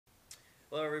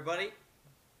Hello everybody,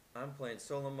 I'm playing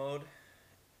solo mode.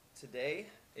 Today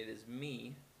it is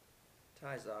me,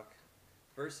 Tyzok,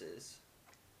 versus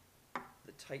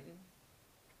the Titan,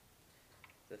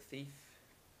 the Thief,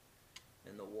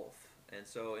 and the Wolf. And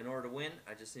so in order to win,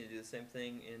 I just need to do the same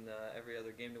thing in every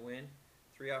other game to win.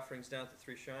 3 offerings down to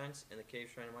 3 shrines, and the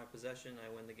cave shrine in my possession,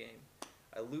 I win the game.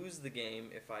 I lose the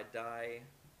game if I die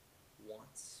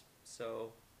once.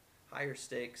 So higher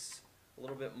stakes, a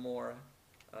little bit more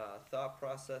thought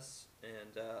process,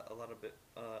 and a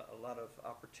lot of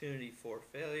opportunity for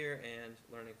failure and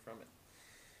learning from it.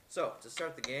 So to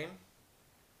start the game,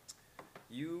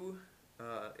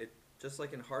 just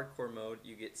like in hardcore mode,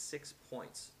 you get 6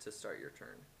 points to start your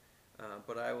turn.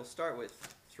 But I will start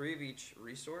with 3 of each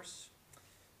resource,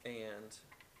 and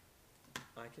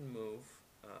I can move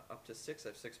up to 6. I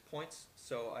have 6 points,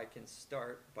 so I can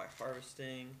start by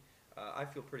harvesting. I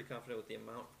feel pretty confident with the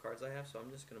amount of cards I have, so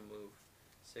I'm just going to move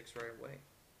 6 right away.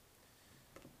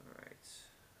 Alright.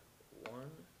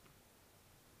 1,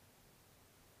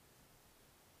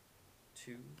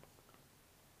 2,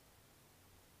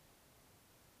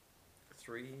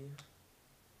 3,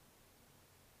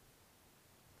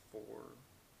 4,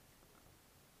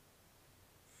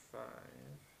 5,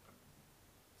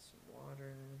 some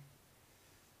water,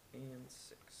 and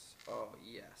 6. Oh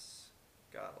yes,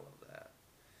 gotta love that.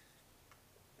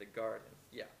 The garden.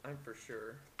 Yeah, I'm for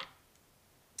sure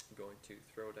going to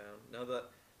throw down. Now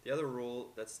the other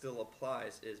rule that still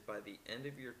applies is by the end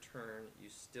of your turn, you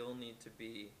still need to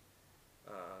be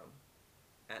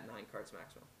at 9 cards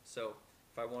maximum. So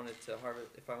if I wanted to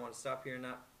stop here and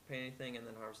not pay anything and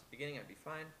then harvest at the beginning, I'd be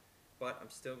fine. But I'm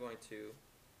still going to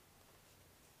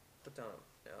put down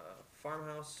a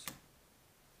farmhouse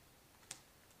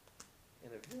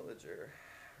and a villager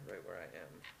right where I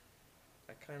am.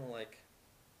 I kind of like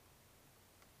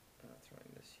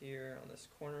throwing this here on this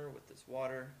corner with this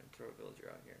water and throw a villager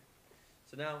out here.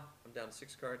 So now I'm down to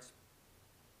 6 cards,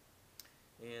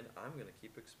 and I'm going to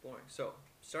keep exploring. So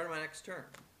starting my next turn,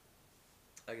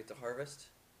 I get to harvest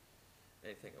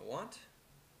anything I want,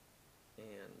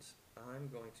 and I'm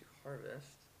going to harvest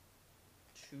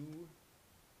 2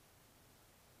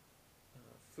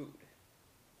 food.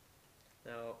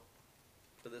 Now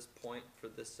for this point, for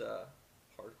this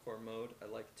hardcore mode, I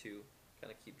like to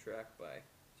kind of keep track by,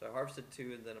 so I harvested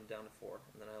 2 and then I'm down to 4,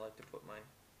 and then I like to put my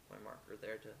marker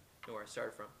there to know where I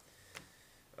started from.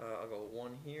 I'll go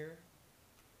 1 here,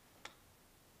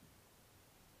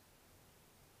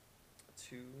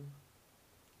 2,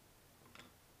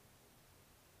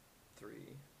 3,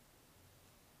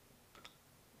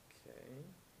 okay,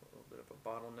 a little bit of a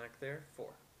bottleneck there,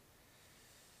 4,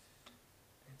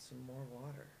 and some more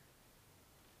water.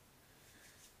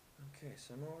 Okay,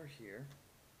 so I'm over here.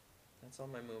 That's all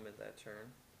my movement that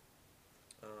turn.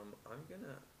 I'm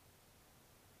gonna,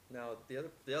 now the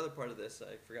other part of this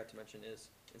I forgot to mention is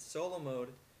in solo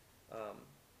mode,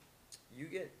 you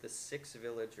get the 6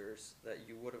 villagers that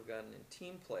you would have gotten in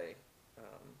team play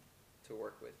to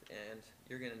work with, and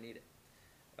you're gonna need it.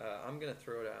 I'm gonna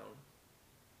throw down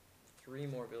 3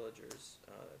 more villagers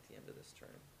at the end of this turn.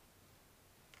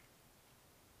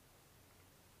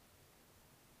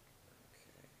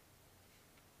 Okay.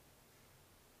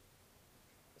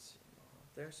 Let's see,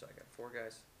 up there. So I got 4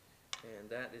 guys, and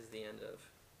that is the end of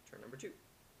turn number 2.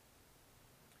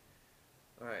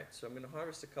 Alright, so I'm going to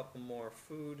harvest a couple more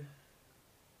food,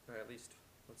 or at least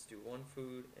let's do 1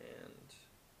 food and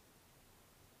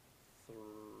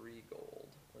 3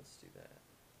 gold. Let's do that.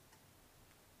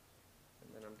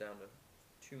 And then I'm down to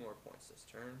 2 more points this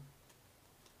turn,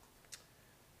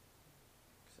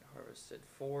 because I harvested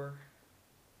 4,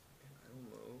 and I will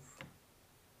move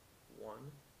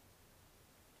 1,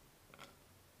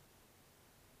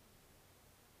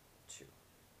 2.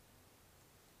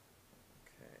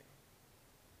 Okay.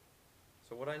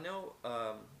 So what I know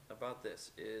about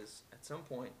this is at some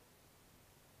point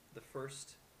the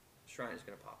first shrine is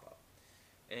going to pop up.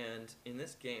 And in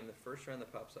this game, the first shrine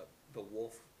that pops up, the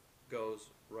wolf goes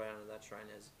right onto that shrine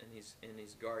and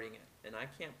he's guarding it. And I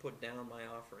can't put down my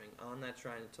offering on that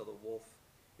shrine until the wolf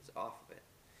is off of it.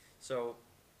 So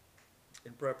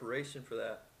in preparation for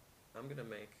that, I'm going to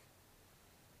make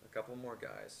a couple more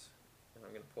guys, and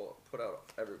I'm going to put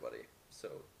out everybody. So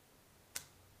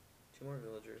 2 more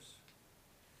villagers,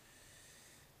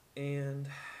 and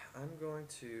I'm going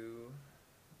to,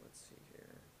 let's see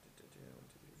here, 1, 2, 3,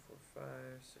 4, 5,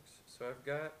 6. So I've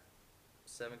got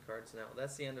 7 cards now.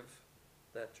 That's the end of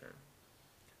that turn.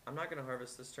 I'm not going to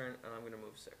harvest this turn, and I'm going to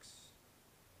move 6.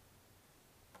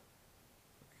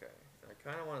 Okay, I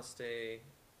kind of want to stay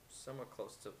somewhat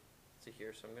close to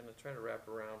here, so I'm going to try to wrap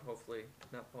around, hopefully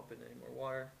not pump in any more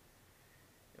water.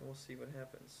 and we'll see what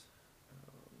happens.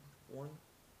 One,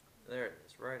 there it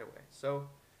is, right away. So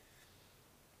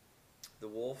the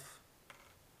wolf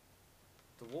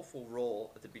will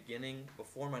roll at the beginning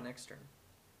before my next turn.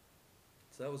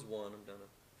 So that was one. I'm down to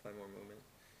 5 more movement.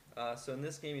 So in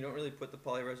this game, you don't really put the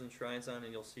polyresin shrines on,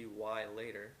 and you'll see why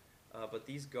later. But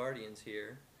these guardians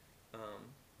here,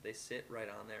 they sit right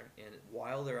on there, and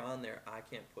while they're on there, I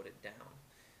can't put it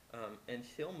down. And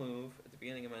he'll move at the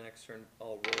beginning of my next turn.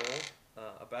 I'll roll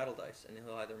a battle dice, and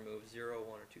he'll either move 0, 1,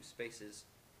 or 2 spaces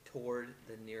toward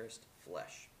the nearest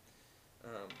flesh.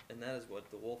 And that is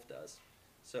what the wolf does.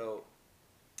 So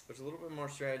there's a little bit more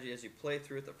strategy as you play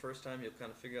through it. The first time, you'll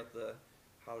kind of figure out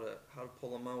how to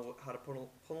pull him out, how to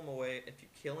pull him away. If you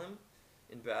kill him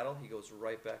in battle, he goes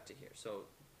right back to here. So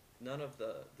none of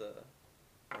the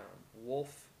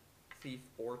wolf, thief,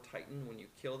 or titan, when you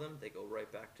kill them, they go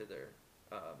right back to their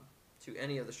to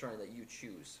any of the shrine that you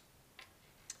choose.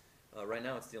 Right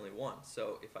now, it's the only one.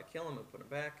 So if I kill him and put him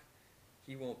back,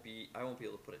 I won't be able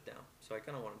to put it down. So I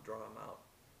kind of want to draw him out,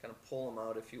 kind of pull him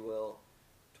out, if you will,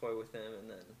 toy with him, and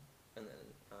then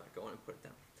go in and put it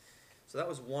down. So that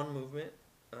was one movement.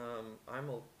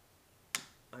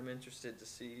 I'm interested to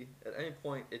see at any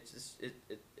point it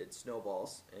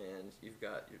snowballs, and you've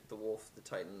got the wolf, the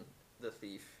titan, the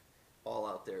thief, all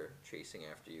out there chasing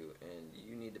after you, and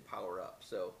you need to power up.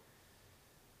 So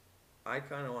I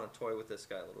kind of want to toy with this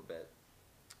guy a little bit.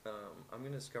 I'm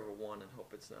going to discover one and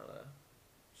hope it's not a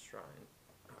shrine.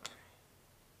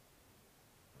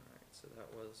 Alright, so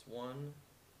that was 1,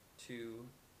 2,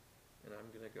 and I'm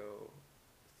going to go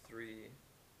 3,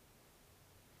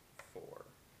 4.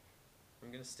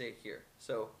 I'm going to stay here.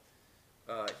 So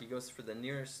he goes for the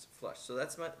nearest flush. So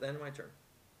that's the end of my turn.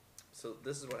 So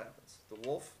this is what happens. The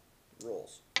wolf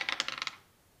rolls.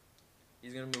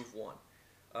 He's going to move 1.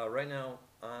 Right now,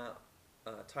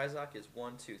 Tyzok is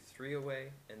 1, 2, 3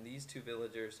 away, and these 2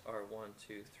 villagers are 1,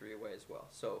 2, 3 away as well.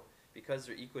 So because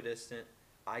they're equidistant,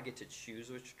 I get to choose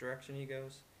which direction he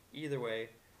goes. Either way,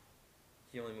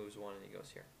 he only moves 1 and he goes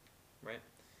here, right?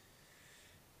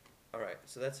 All right,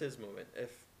 so that's his movement.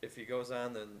 If he goes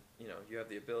on, then you have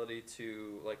the ability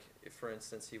to, like, if for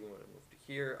instance he would have moved to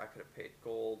here, I could have paid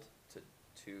gold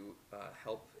to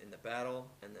help in the battle,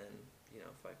 and then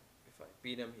if I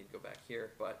beat him, he'd go back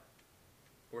here. But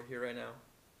we're here right now.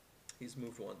 He's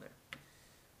moved 1 there.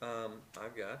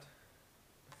 I've got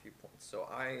a few points, so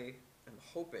I am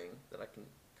hoping that I can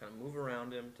kind of move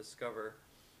around him, discover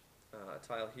a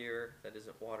tile here that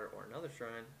isn't water or another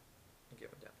shrine, and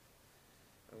give it down.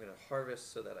 I'm going to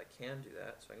harvest so that I can do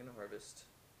that. So I'm going to harvest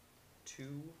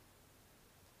 2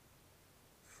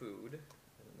 food,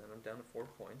 and then I'm down to 4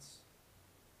 points.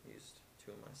 Used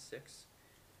 2 of my 6,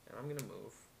 and I'm going to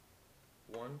move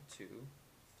 1, 2,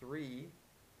 3.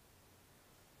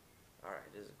 Alright,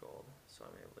 it is a gold, so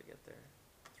I'm able to get there.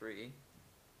 3.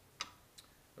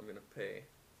 I'm going to pay,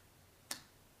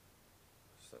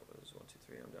 so that was 1, 2,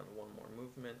 3, I'm down to 1 more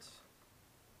movement.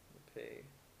 I'm going to pay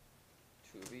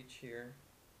 2 of each here.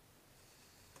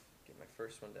 Get my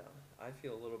first one down. I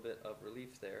feel a little bit of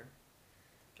relief there.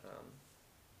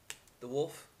 The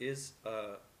wolf is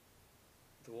a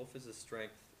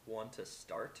strength 1 to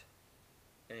start,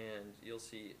 and you'll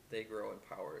see they grow in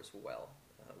power as well.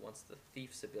 Once the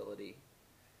thief's ability,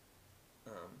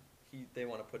 they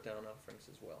want to put down offerings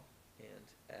as well.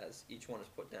 And as each one is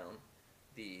put down,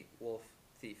 the wolf,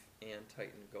 thief, and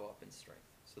titan go up in strength.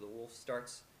 So the wolf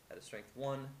starts at a strength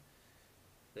 1.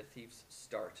 The thieves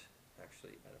start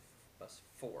actually at a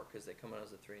 4, because they come out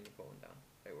as a 3 and you pull them down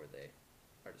right where they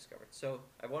are discovered. So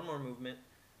I have 1 more movement.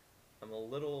 I'm a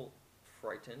little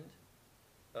frightened,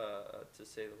 to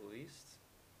say the least,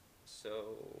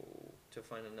 so to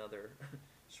find another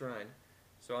shrine.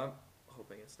 So I'm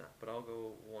hoping it's not, but I'll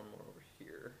go 1 more over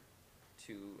here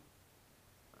to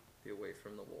be away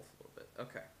from the wolf a little bit.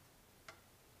 Okay.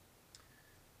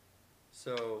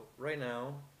 So right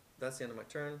now, that's the end of my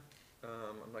turn.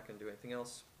 I'm not going to do anything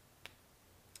else.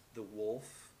 The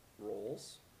wolf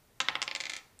rolls.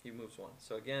 He moves 1.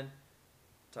 So again,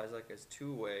 Tyzok is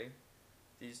 2 away.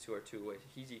 These 2 are 2 away.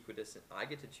 He's equidistant. I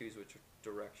get to choose which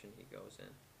direction he goes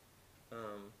in.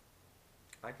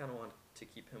 I kind of want to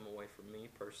keep him away from me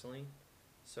personally,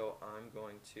 so I'm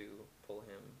going to pull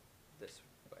him this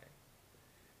way.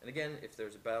 And again, if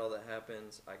there's a battle that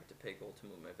happens, I get to pay gold to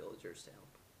move my villagers to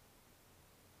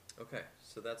help. Okay,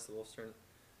 so that's the wolf's turn.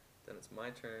 Then it's my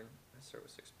turn. I start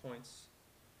with 6 points.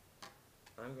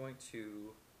 I'm going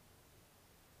to,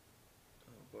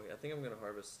 oh boy, I think I'm going to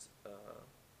harvest,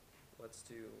 let's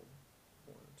do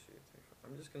 1, 2, 3,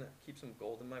 4. I'm just going to keep some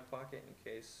gold in my pocket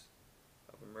in case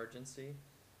of emergency.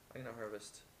 I'm going to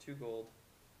harvest 2 gold,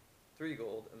 3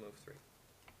 gold, and move 3.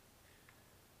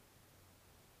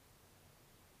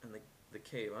 the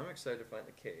cave. I'm excited to find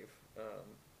the cave.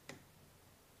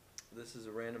 This is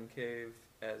a random cave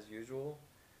as usual,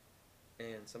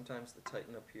 and sometimes the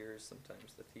Titan appears,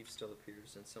 sometimes the Thief still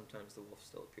appears, and sometimes the Wolf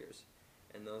still appears.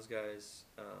 And those guys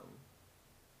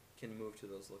can move to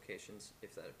those locations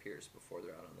if that appears before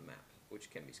they're out on the map, which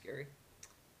can be scary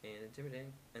and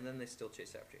intimidating, and then they still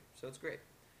chase after you. So it's great.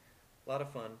 A lot of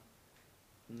fun,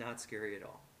 not scary at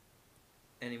all.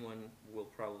 Anyone will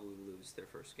probably lose their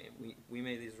first game. We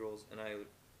made these rules, and I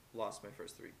lost my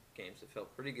first 3 games. It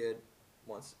felt pretty good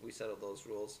once we settled those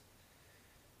rules.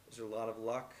 There's a lot of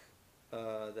luck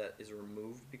that is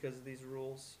removed because of these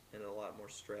rules, and a lot more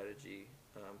strategy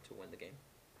to win the game,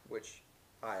 which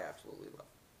I absolutely love.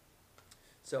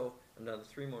 So I'm down to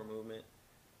 3 more movement.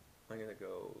 I'm gonna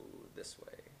go this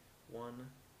way. 1,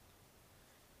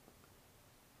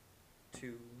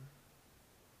 2.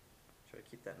 Try to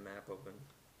keep that map open.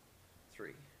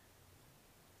 3.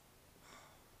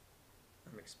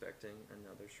 I'm expecting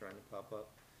another shrine to pop up,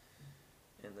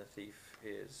 and the Thief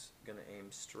is gonna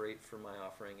aim straight for my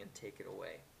offering and take it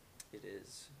away. It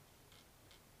is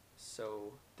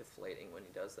so deflating when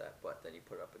he does that, but then you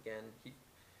put it up again.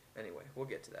 Anyway, we'll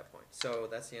get to that point. So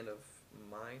that's the end of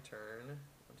my turn.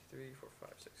 1, 2, 3, 4, 5,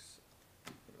 6.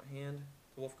 In my hand,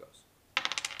 the Wolf goes.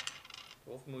 The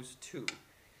Wolf moves 2.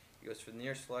 He goes for the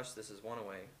nearest flush. This is 1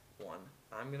 away. 1.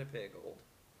 I'm gonna pay a gold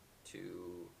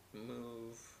to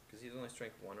move, because he's only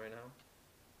strength 1 right now.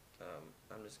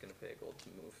 I'm just gonna pay a gold to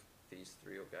move these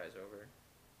 3 guys over.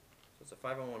 So it's a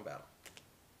 5-on-1 battle.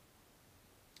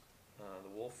 The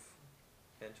Wolf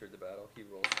entered the battle. He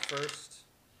rolls first.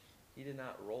 He did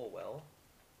not roll well.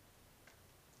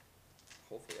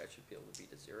 Hopefully I should be able to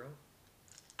beat a 0.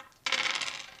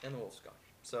 And the Wolf's gone.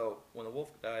 So when the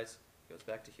Wolf dies, he goes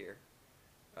back to here.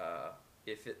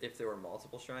 If there were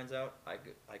multiple shrines out, I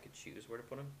could choose where to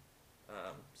put him.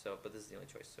 But this is the only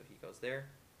choice. So he goes there.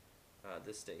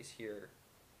 This stays here.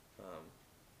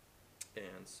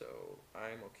 And so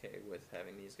I'm okay with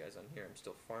having these guys on here. I'm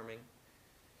still farming.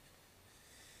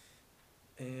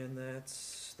 And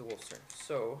that's the Wolf's turn.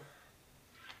 So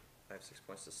I have 6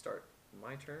 points to start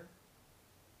my turn.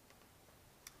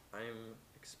 I'm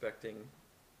expecting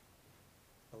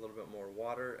a little bit more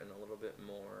water and a little bit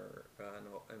more,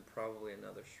 and probably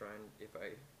another shrine if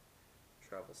I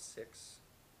travel 6.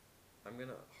 I'm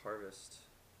gonna harvest,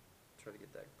 try to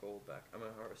get that gold back. I'm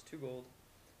gonna harvest 2 gold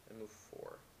and move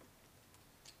 4.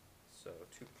 So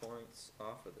 2 points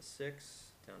off of the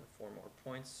 6, down to 4 more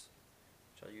points,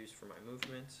 which I'll use for my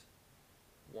movement.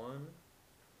 1.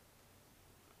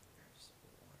 There's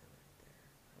water right there.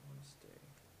 I want to stay.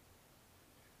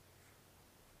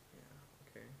 Yeah,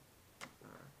 okay.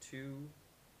 2,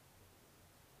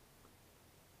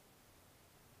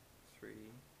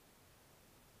 3.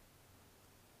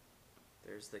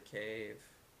 There's the cave.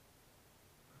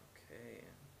 Okay,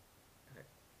 and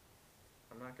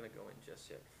I'm not gonna go in just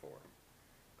yet. 4.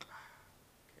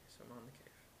 Okay, so I'm on the cave.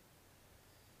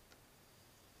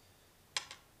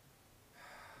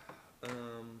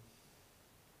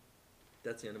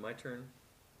 That's the end of my turn.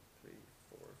 3,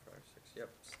 4, 5, 6. Yep,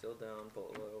 still down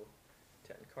below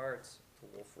 10 cards. The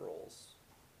Wolf rolls.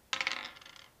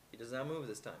 He does not move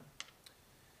this time.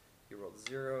 He rolled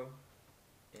 0,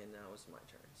 and now it's my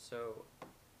turn. So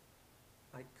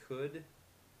I could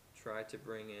try to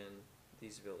bring in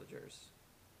these villagers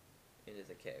into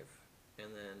the cave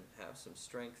and then have some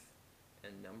strength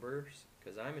and numbers,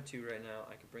 because I'm a 2 right now.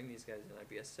 I could bring these guys in. I'd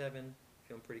be a 7,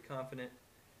 feeling pretty confident,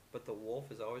 but the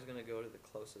Wolf is always going to go to the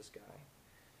closest guy.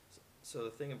 So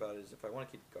the thing about it is, if I want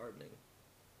to keep gardening,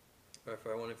 or if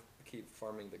I want to keep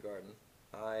farming the garden,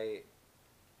 I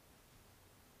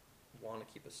want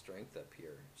to keep a strength up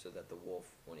here so that the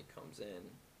Wolf, when he comes in,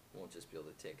 won't just be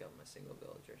able to take out my single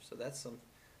villager. So that's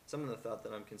some of the thought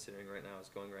that I'm considering right now, is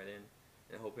going right in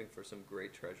and hoping for some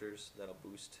great treasures that'll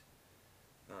boost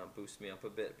me up a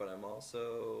bit. But I'm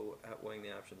also outweighing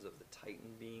the options of the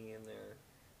Titan being in there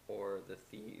or the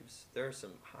Thieves. There are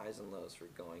some highs and lows for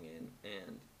going in,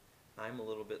 and I'm a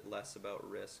little bit less about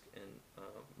risk and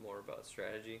more about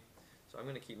strategy. So I'm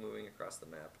going to keep moving across the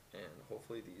map, and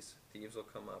hopefully these Thieves will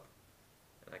come up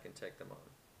and I can take them on.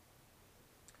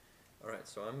 Alright,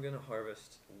 so I'm going to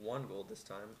harvest 1 gold this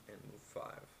time and move 5.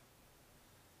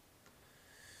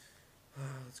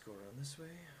 Let's go around this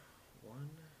way. 1.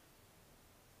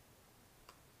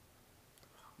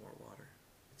 More water.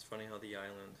 It's funny how the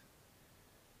island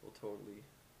will totally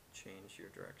change your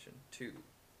direction. 2.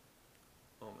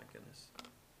 Oh my goodness.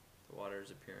 The water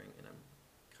is appearing and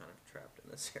I'm kind of trapped in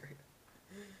this area.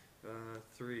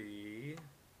 3.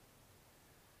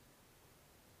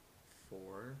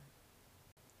 4.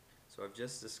 So I've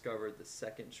just discovered the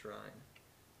second shrine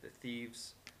The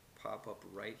Thieves pop up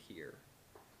right here.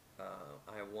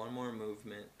 I have one more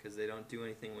movement because they don't do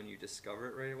anything when you discover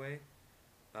it right away.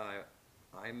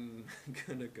 I'm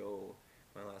gonna go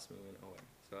my last movement away.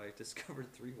 So I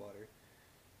discovered 3 water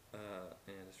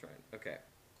and a shrine. Okay,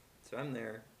 so I'm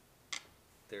there.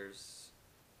 There's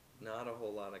not a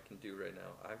whole lot I can do right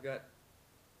now. I've got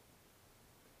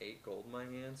 8 gold in my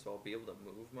hand, so I'll be able to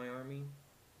move my army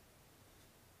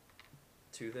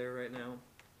to there right now.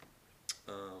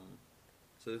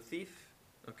 So the thief.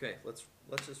 Okay, let's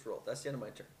just roll. That's the end of my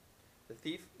turn. The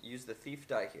thief, use the thief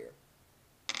die here.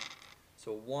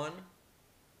 So 1,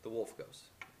 the wolf goes.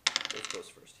 Wolf goes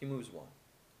first. He moves 1.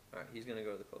 Alright, he's gonna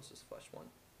go to the closest flesh one,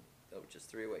 which is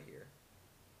 3 away here.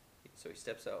 So he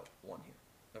steps out 1 here.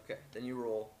 Okay, then you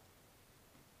roll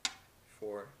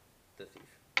for the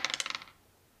thief.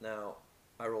 Now,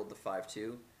 I rolled the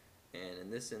 5-2, and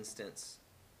in this instance,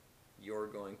 you're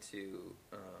going to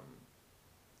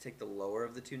take the lower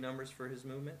of the 2 numbers for his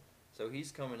movement. So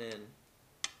he's coming in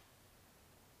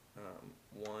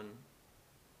 1.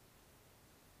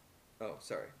 Oh,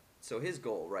 sorry. So his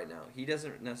goal right now, he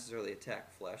doesn't necessarily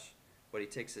attack flesh, but he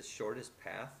takes the shortest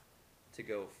path to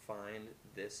go find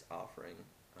this offering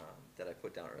that I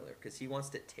put down earlier, because he wants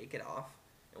to take it off,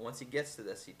 and once he gets to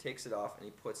this, he takes it off and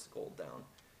he puts gold down,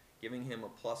 giving him a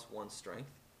 +1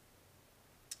 strength,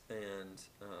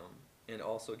 and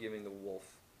also giving the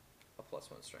wolf a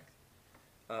 +1 strength.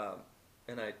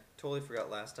 And I totally forgot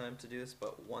last time to do this,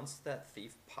 but once that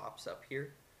thief pops up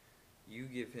here, you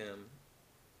give him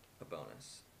a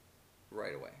bonus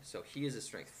right away. So he is a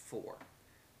strength 4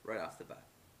 right off the bat.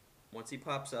 Once he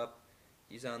pops up,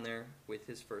 he's on there with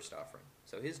his first offering.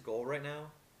 So his goal right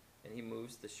now, and he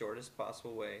moves the shortest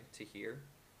possible way to here,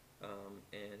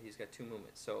 and he's got 2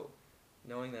 movements. So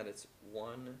knowing that it's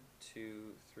 1,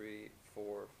 2, 3,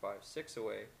 4, 5, 6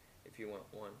 away, if you want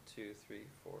 1, 2, 3,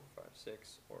 4, 5,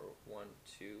 6, or 1,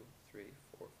 2, 3,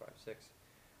 4, 5, 6,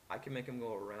 I can make him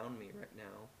go around me right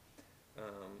now,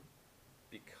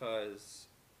 because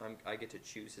I get to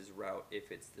choose his route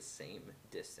if it's the same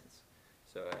distance.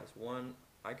 So as 1,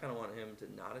 I kind of want him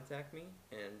to not attack me,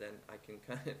 and then I can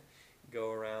kind of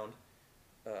go around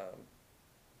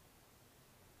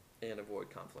and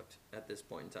avoid conflict at this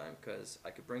point in time, because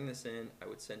I could bring this in, I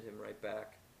would send him right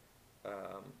back,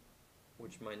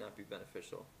 which might not be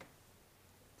beneficial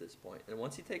at this point. And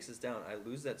once he takes us down, I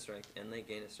lose that strength and they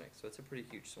gain a strength, so it's a pretty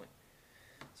huge swing.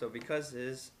 So because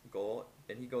his goal,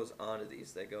 and he goes onto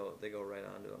these, they go right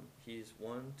onto him. He's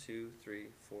 1, 2, 3,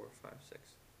 4, 5,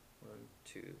 6. 1,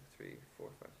 2, 3, 4,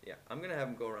 5. Yeah, I'm gonna have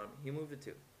him go around me. He moved it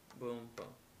 2. Boom,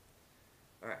 boom.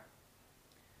 All right.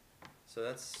 So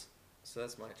that's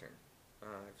my turn.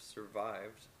 I've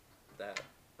survived that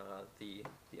the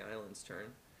island's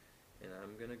turn, and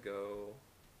I'm gonna go.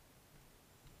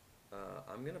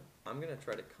 I'm gonna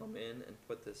try to come in and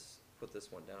put this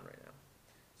one down right now.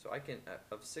 So I can,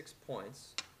 of 6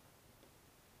 points,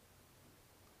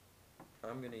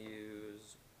 I'm gonna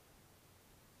use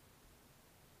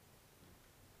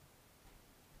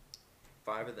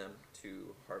 5 of them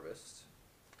to harvest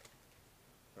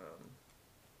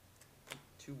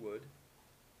 2 wood,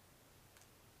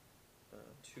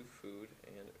 2 food,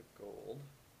 and a gold.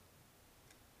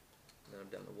 And then I'm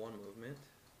down to 1 movement.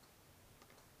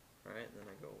 Alright, and then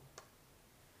I go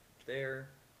there,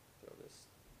 throw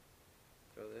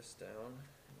this down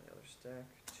in my other stack,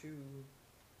 2,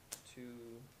 2,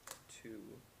 2,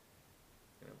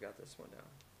 and I've got this one down.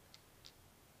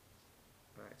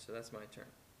 Alright, so that's my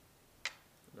turn.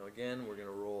 Now again, we're going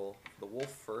to roll the wolf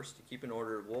first. You keep in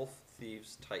order wolf,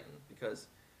 thieves, titan, because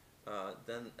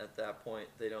then at that point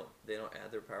they don't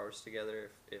add their powers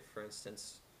together. If for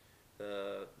instance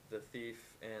the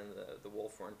thief and the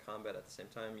wolf were in combat at the same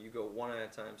time, you go one at a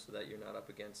time so that you're not up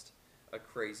against a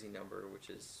crazy number, which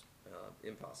is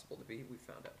impossible to beat. We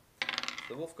found out.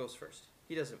 The wolf goes first.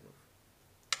 He doesn't move.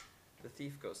 The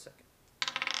thief goes second.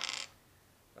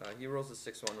 He rolls a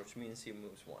 6-1, which means he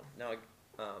moves 1. Now,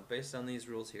 based on these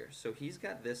rules here, so he's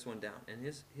got this one down, and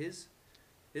his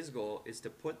goal is to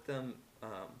put them,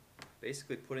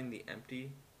 basically finding the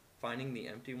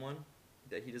empty one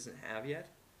that he doesn't have yet,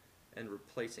 and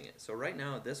replacing it. So right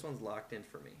now, this one's locked in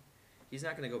for me. He's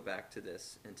not going to go back to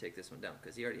this and take this one down,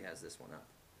 because he already has this one up.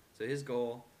 So his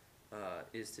goal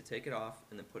is to take it off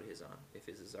and then put his on. If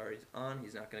his is already on,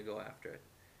 he's not going to go after it.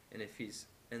 And if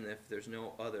there's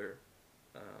no other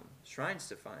shrines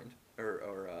to find,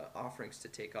 or offerings to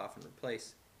take off and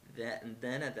replace, and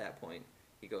then at that point,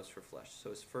 he goes for flesh. So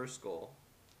his first goal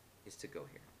is to go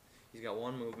here. He's got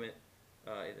 1 movement.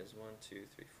 It is 1, 2,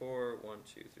 3, 4. 1,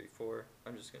 2, 3, 4.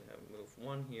 I'm just going to have him move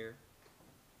 1 here.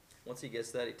 Once he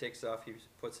gets that, he takes off. He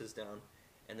puts his down,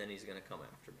 and then he's gonna come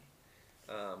after me.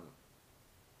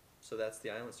 So that's the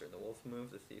island's turn. The wolf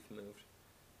moved, the thief moved,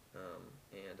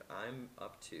 and I'm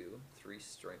up to 3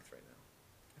 strength right now.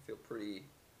 I feel pretty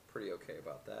okay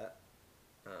about that.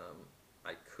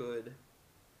 I could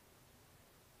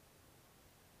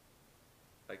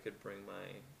bring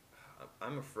my.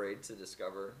 I'm afraid to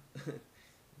discover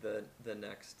the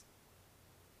next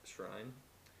shrine.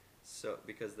 So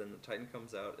because then the Titan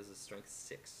comes out as a strength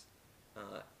 6,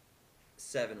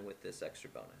 7 with this extra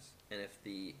bonus, and if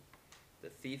the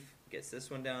thief gets this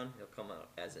one down, he'll come out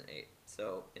as an 8.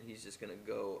 So, and he's just gonna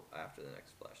go after the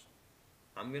next flesh.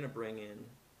 I'm gonna bring in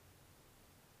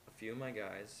a few of my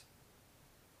guys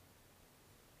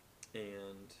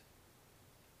and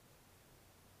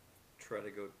try to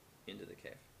go into the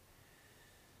cave.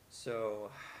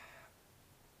 So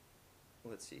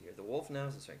let's see here. The wolf now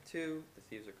is a strength 2. The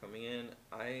thieves are coming in.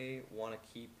 I want to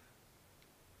keep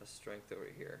a strength over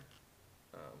here,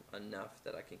 enough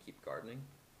that I can keep gardening.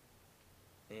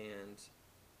 And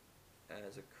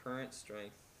as a current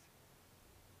strength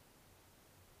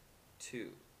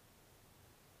 3,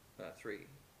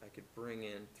 I could bring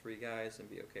in 3 guys and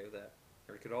be okay with that.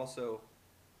 Or I could also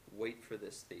wait for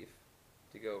this thief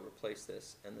to go replace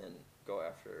this and then go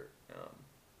after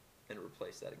and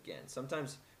replace that again.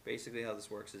 Sometimes basically how this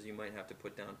works is you might have to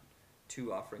put down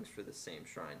 2 offerings for the same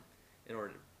shrine in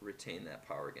order to retain that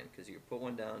power again, because you put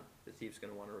one down, the thief's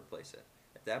going to want to replace it.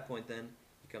 At that point then,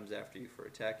 he comes after you for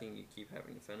attacking, you keep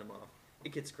having to fend him off.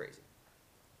 It gets crazy.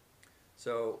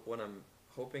 So what I'm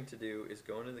hoping to do is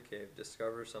go into the cave,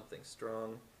 discover something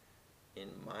strong in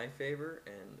my favor,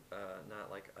 and not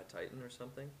like a Titan or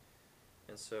something.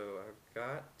 And so I've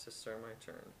got to start my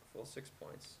turn, full 6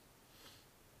 points.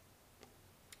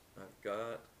 I've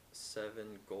got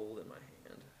 7 gold in my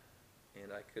hand,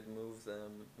 and I could move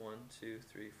them 1, 2,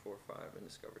 3, 4, 5, and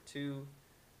discover 2.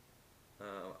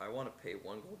 I want to pay 1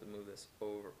 gold to move this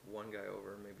over, 1 guy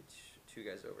over, maybe 2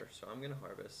 guys over. So I'm going to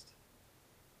harvest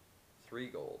 3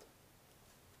 gold.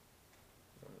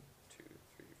 1, 2,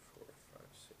 3, 4, 5,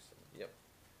 6, 7. Yep.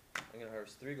 I'm going to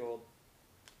harvest 3 gold.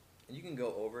 And you can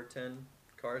go over 10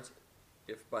 cards.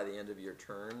 If by the end of your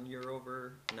turn you're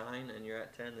over 9 and you're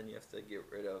at 10, then you have to get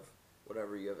rid of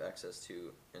whatever you have access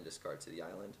to and discard to the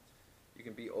island. You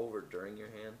can be over during your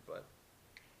hand, but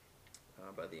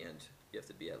by the end you have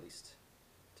to be at least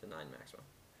to 9 maximum.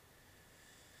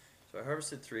 So I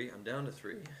harvested 3. I'm down to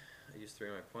 3. I used 3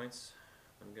 of my points.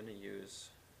 I'm going to use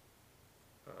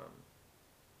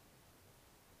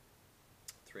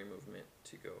 3 movement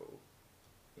to go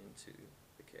into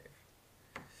the cave.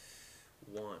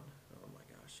 1. Oh my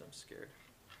gosh, I'm scared.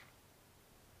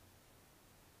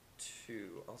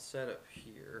 2. I'll set up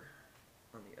here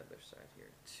on the other side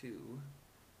here. 2.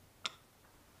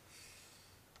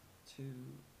 2.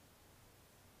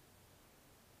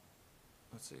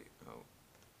 Let's see. Oh,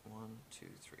 1, 2,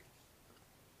 3.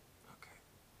 Okay.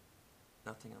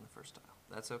 Nothing on the first tile.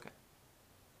 That's okay.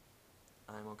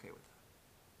 I'm okay with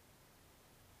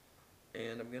that.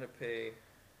 And I'm gonna pay.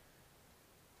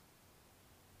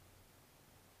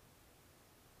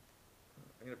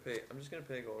 I'm just gonna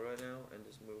pay gold right now and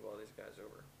just move all these guys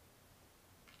over.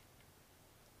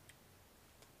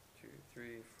 2,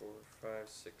 3, 4, 5,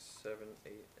 6, 7,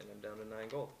 8, and I'm down to 9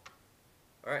 gold.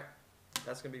 Alright,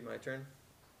 that's gonna be my turn.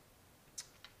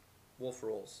 Wolf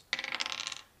rolls.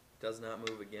 Does not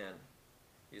move again.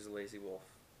 He's a lazy wolf.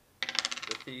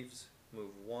 The thieves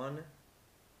move 1.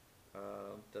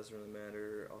 Doesn't really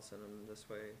matter. I'll send them this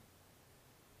way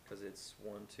because it's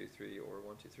 1, 2, 3, or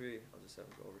 1, 2, 3. I'll just have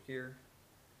them go over here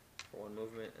for 1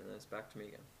 movement, and then it's back to me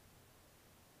again.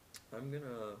 I'm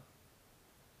gonna,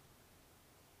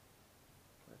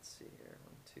 let's see here,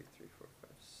 1, 2, 3, 4,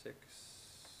 5, 6.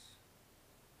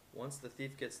 Once the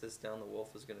thief gets this down, the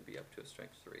wolf is gonna be up to a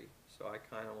strength 3. So I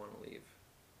kind of want to leave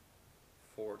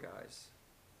 4 guys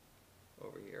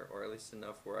over here, or at least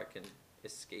enough where I can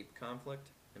escape conflict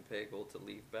and pay a gold to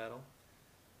leave battle.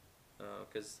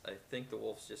 Because I think the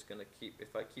wolf's just gonna keep,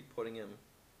 if I keep putting him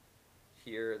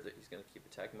here, that he's gonna keep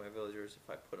attacking my villagers. If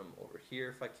I put him over here,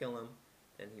 if I kill him,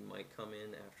 then he might come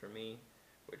in after me,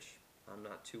 which I'm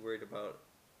not too worried about.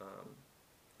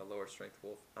 A lower strength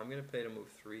wolf. I'm gonna pay to move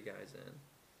 3 guys in,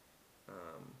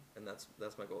 and that's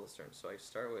my goal this turn. So I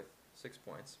start with 6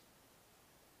 points,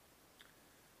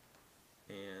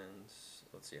 and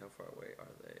let's see how far away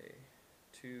are they.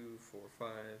 2, 4,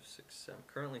 5, 6, 7.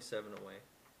 Currently 7 away.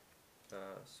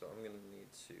 So I'm gonna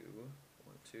need to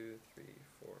 1, 2, 3,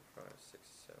 4, 5, 6,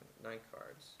 7, 9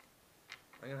 cards.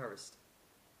 I'm gonna harvest.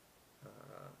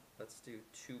 Let's do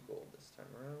 2 gold this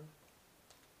time around,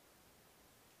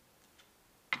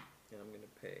 and I'm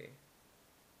gonna pay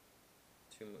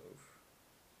to move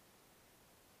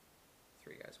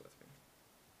three guys with me.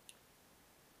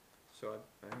 So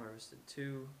I harvested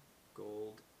 2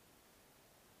 gold.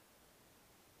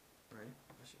 Right?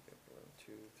 I should get 1,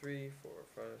 2, 3, 4,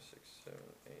 5, 6, 7,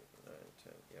 8, 9,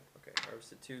 10. Yep, okay.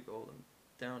 Harvested 2 gold. I'm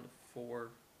down to 4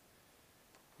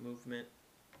 movement.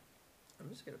 I'm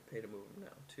just going to pay to move them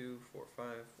now. 2, 4, 5.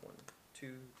 1, 2,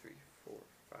 3, 4,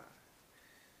 5.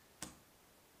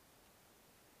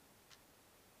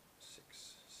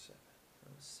 6, 7.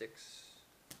 6.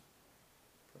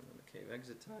 Put them on the cave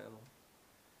exit tile.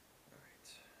 Alright.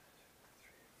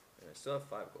 3, 4. And I still have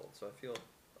 5 gold, so I feel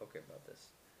okay about this.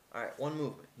 Alright, 1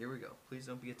 movement. Here we go. Please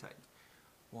don't be a Titan.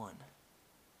 1.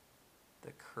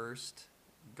 The Cursed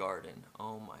Garden.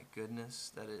 Oh my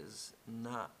goodness, that is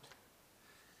not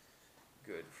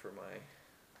good for my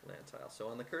land tile. So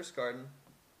on the Cursed Garden,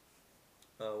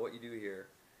 what you do here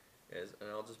is, and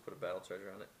I'll just put a battle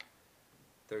treasure on it,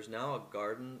 there's now a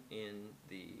garden in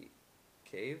the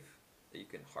cave that you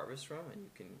can harvest from and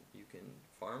you can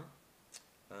farm,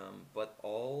 but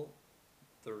all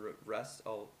the rest,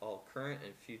 all current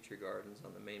and future gardens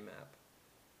on the main map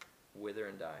wither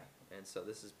and die, and so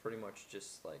this is pretty much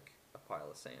just like a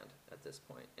pile of sand at this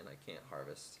point, and I can't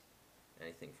harvest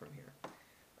anything from here.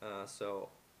 So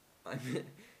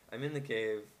I'm in the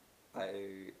cave.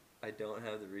 I don't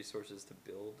have the resources to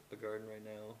build a garden right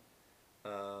now,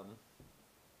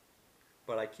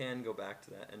 but I can go back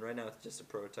to that. And right now it's just a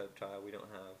prototype tile. We don't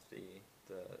have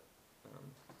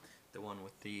the one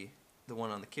with the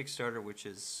one on the Kickstarter, which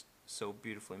is so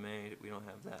beautifully made. We don't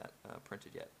have that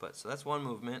printed yet. But so that's 1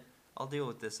 movement. I'll deal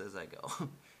with this as I go.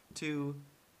 2,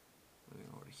 moving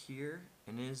over to here,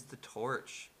 and it is the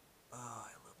torch. Oh,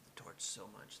 I love the torch so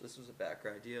much. This was a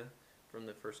backer idea from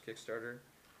the first Kickstarter,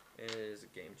 and it is a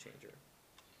game changer.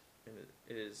 And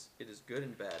it is good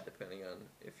and bad depending on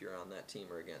if you're on that team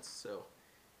or against. So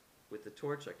with the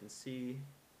torch, I can see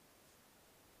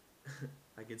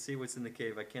I can see what's in the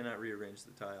cave. I cannot rearrange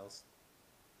the tiles.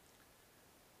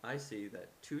 I see that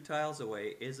 2 tiles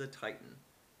away is a Titan,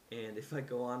 and if I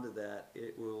go on to that,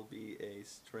 it will be a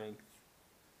strength,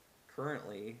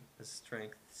 currently a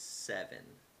strength 7,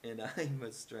 and I'm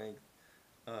a strength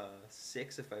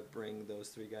 6 if I bring those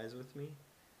 3 guys with me.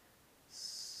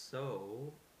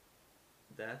 So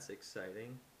that's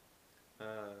exciting.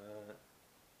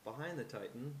 Behind the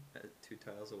Titan, 2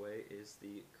 tiles away, is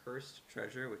the Cursed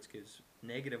Treasure, which gives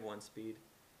 -1 speed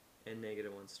and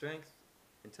 -1 strength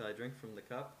until I drink from the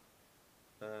cup.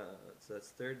 So that's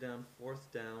 3rd down,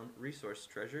 4th down, Resource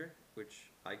Treasure,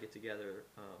 which I get to gather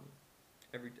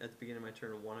at the beginning of my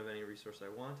turn 1 of any resource I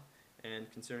want,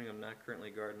 and considering I'm not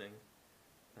currently gardening,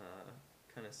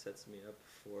 kind of sets me up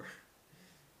for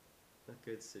a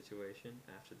good situation.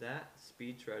 After that,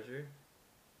 Speed Treasure,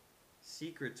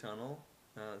 Secret Tunnel.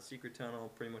 Secret Tunnel,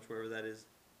 pretty much wherever that is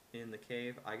in the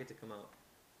cave, I get to come out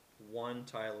 1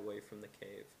 tile away from the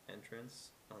cave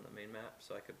entrance on the main map,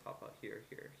 so I could pop out here,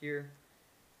 here, here.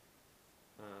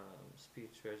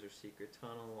 Speed Treasure, Secret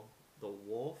Tunnel, the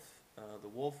Wolf. The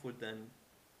Wolf would then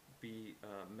be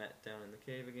met down in the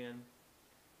cave again.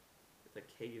 The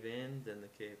cave in, then the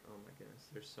cave. Oh my goodness,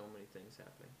 there's so many things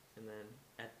happening. And then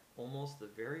at almost the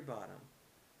very bottom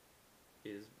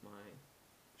is my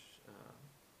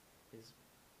is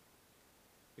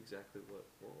exactly what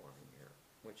we're wanting here,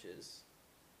 which is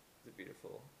the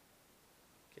beautiful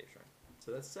cave shrine.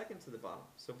 So that's 2nd to the bottom.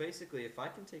 So basically, if I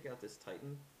can take out this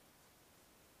Titan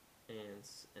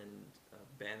and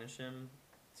banish him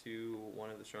to one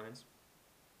of the shrines,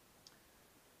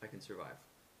 I can survive.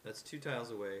 That's 2 tiles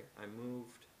away. I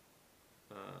moved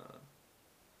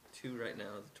 2 right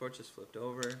now. The torch is flipped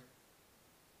over.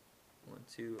 1,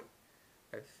 2.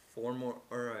 I have 4 more,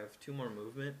 or I have 2 more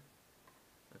movement.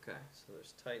 Okay, so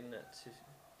there's Titan at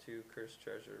 2, Cursed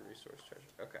Treasure, Resource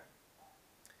Treasure. Okay.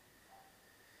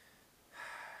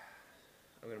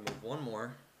 I'm going to move 1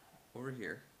 more over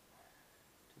here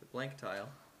to the blank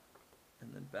tile,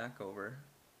 and then back over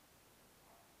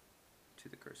to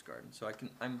the Cursed Garden. So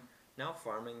I'm now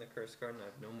farming the Cursed Garden. I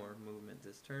have no more movement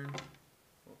this turn.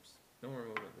 Oops. No more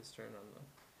movement this turn on the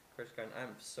Cursed Garden.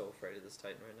 I'm so afraid of this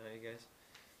Titan right now, you guys.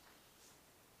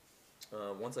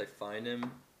 Once I find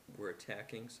him, we're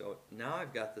attacking. So now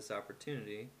I've got this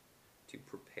opportunity to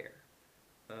prepare.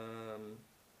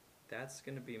 That's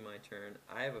going to be my turn.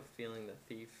 I have a feeling the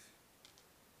Thief,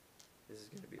 this is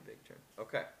going to be a big turn.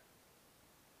 Okay.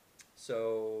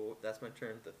 So that's my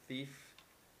turn. The Thief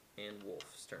and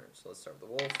Wolf's turn. So let's start with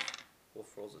the Wolf.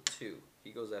 Wolf rolls a 2.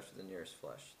 He goes after the nearest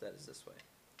flesh. That is this way.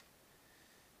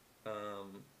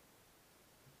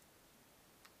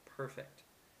 Perfect.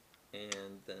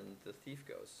 And then the Thief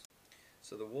goes.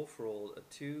 So the Wolf rolled a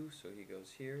 2, so he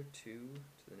goes here, 2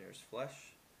 to the nearest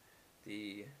flesh.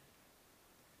 The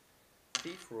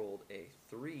thief rolled a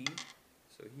 3,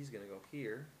 so he's going to go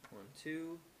here. 1,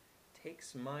 2,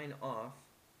 takes mine off,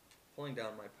 pulling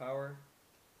down my power,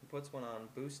 and puts one on,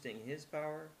 boosting his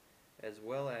power, as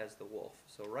well as the wolf.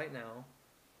 So right now,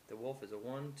 the wolf is a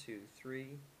 1, 2,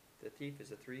 3, the thief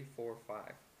is a 3, 4,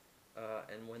 5.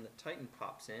 And when the Titan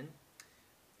pops in,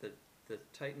 the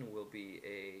Titan will be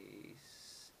a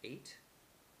 8,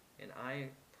 and I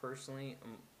personally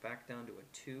am back down to a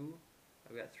 2.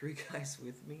 I've got 3 guys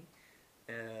with me,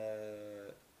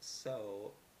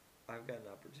 so I've got an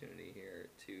opportunity here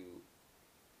to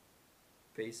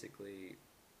basically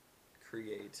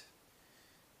create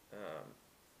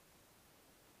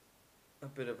a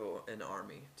bit of an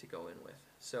army to go in with.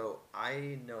 So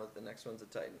I know the next one's a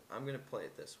Titan. I'm going to play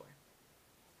it this way.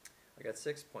 I got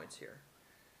 6 points here.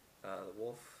 The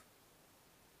wolf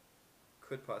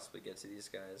could possibly get to these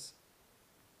guys.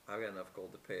 I've got enough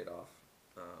gold to pay it off.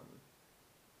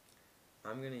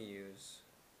 I'm going to use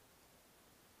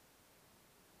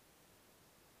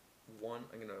one.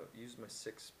 I'm going to use my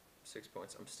six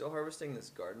points. I'm still harvesting this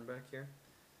garden back here.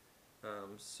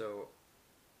 So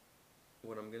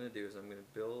what I'm going to do is I'm going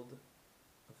to build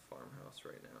a farmhouse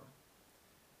right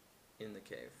now in the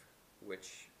cave,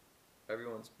 which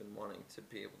everyone's been wanting to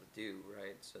be able to do,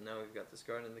 right? So now we've got this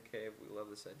garden in the cave. We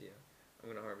love this idea. I'm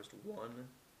going to harvest 1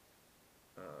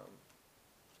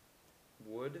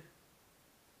 wood.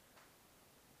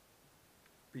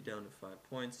 Be down to 5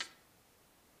 points.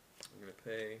 I'm going to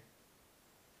pay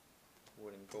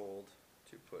wood and gold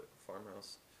to put a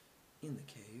farmhouse in the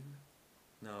cave.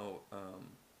 Now,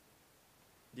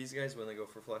 these guys, when they go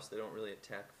for flush, they don't really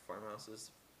attack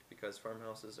farmhouses because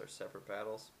farmhouses are separate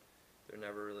battles. They're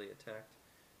never really attacked.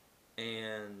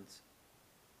 And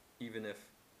even if,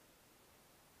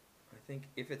 I think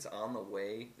if it's on the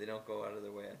way, they don't go out of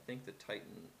their way. I think the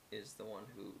Titan is the one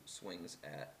who swings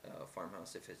at a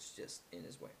farmhouse if it's just in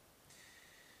his way.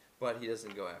 But he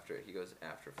doesn't go after it. He goes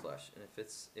after flesh. And if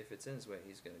it's in his way,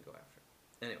 he's going to go after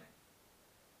it. Anyway.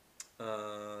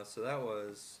 So that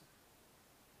was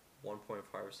 1 point of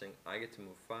harvesting. I get to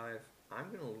move 5.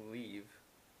 I'm going to leave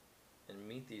and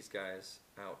meet these guys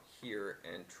out here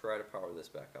and try to power this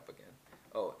back up again.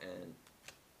 Oh, and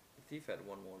the thief had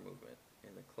 1 more movement.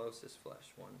 And the closest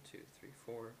flesh, 1, 2, 3,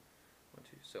 4, 1,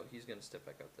 2. So he's going to step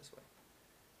back out this way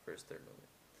for his 3rd movement.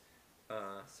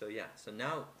 So yeah, so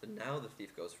now the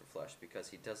thief goes for flesh because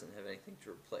he doesn't have anything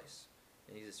to replace.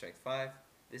 And he's a strength 5.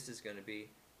 This is going to be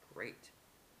great.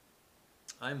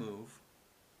 I move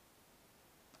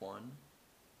 1,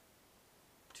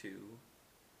 2, oh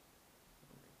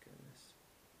my goodness,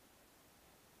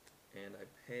 and I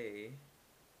pay,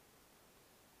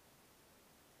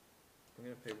 I'm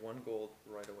going to pay 1 gold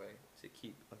right away to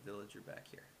keep a villager back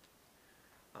here.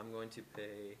 I'm going to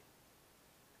pay,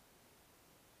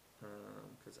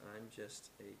 because I'm just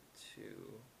a 2,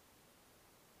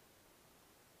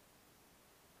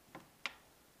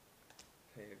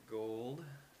 pay a gold.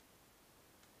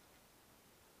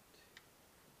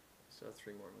 So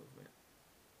 3 more movement.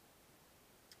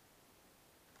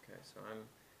 Okay, so I'm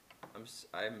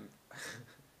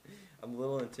I'm a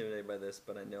little intimidated by this,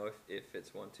 but I know if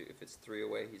it's 1, 2, if it's 3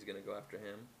 away, he's gonna go after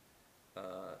him,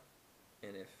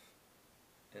 and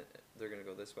they're gonna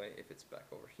go this way. If it's back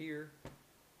over here,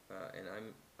 and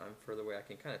I'm further away, I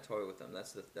can kind of toy with them.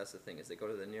 That's the thing, is they go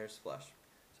to the nearest flesh.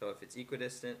 So if it's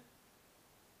equidistant,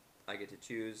 I get to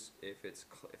choose. If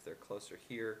they're closer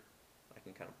here, I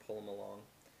can kind of pull them along.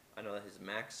 I know that his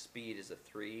max speed is a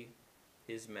 3,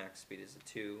 his max speed is a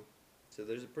 2, so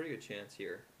there's a pretty good chance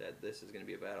here that this is going to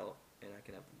be a battle, and I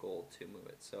can have gold to move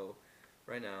it. So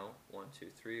right now, 1, 2,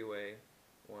 3 away,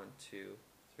 1, 2,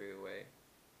 3 away.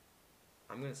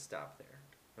 I'm going to stop there.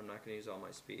 I'm not going to use all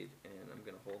my speed, and I'm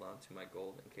going to hold on to my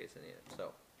gold in case I need it.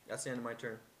 So that's the end of my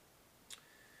turn.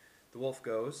 The wolf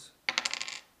goes,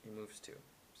 he moves 2,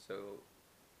 so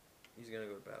he's going to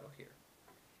go to battle here.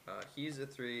 He's a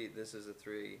 3, this is a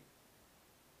 3.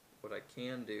 What I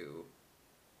can do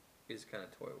is kind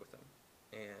of toy with him.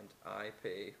 And I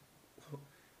pay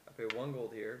 1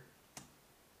 gold here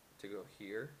to go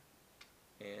here.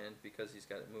 And because he's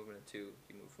got it moving at 2,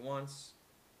 he moves once.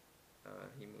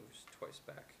 He moves twice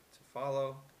back to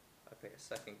follow. I pay a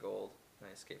 2nd gold, and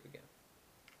I escape again.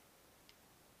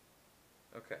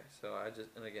 Okay, so I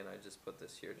just put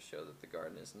this here to show that the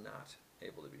garden is not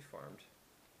able to be farmed.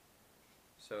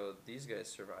 So these guys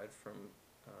survived from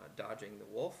dodging the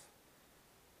wolf.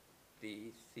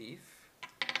 The thief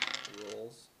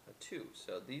rolls a 2.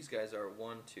 So these guys are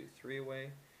 1, 2, 3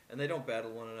 away. And they don't battle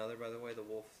one another, by the way. The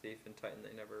wolf, thief, and titan,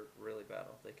 they never really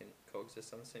battle. They can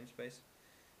coexist on the same space.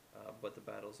 But the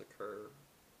battles occur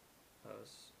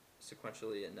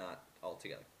sequentially and not all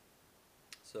together.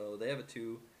 So they have a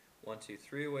 2, 1, 2,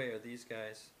 3 away are these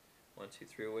guys. 1, 2,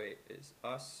 3 away is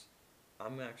us.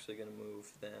 I'm actually going to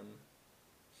move them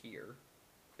here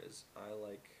because I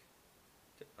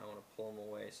want to pull them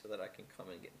away so that I can come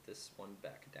and get this one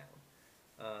back down.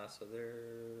 So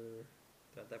they're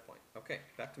at that point. Okay,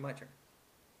 back to my turn.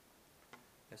 I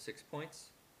have 6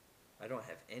 points. I don't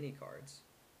have any cards,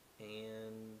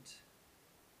 and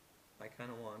I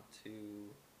kind of want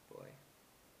to, boy,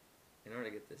 in order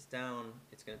to get this down,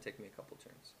 it's going to take me a couple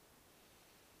turns.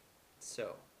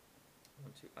 So,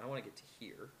 I want to get to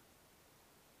here.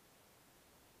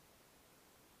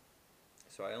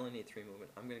 So I only need 3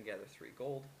 movement. I'm going to gather 3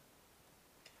 gold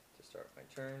to start my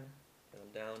turn.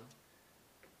 Get them down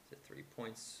to 3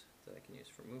 points that I can use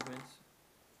for movement,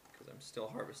 because I'm still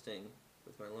harvesting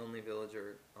with my lonely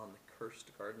villager on the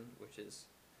cursed garden, which is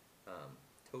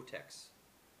Totek's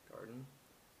garden,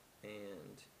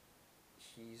 and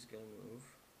he's gonna move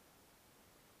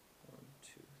 1,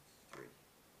 2, 3,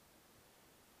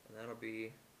 and that'll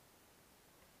be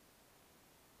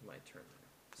my turn there.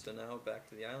 So now back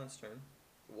to the island's turn.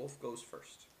 The wolf goes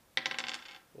first.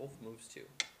 Wolf moves 2.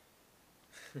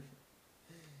 1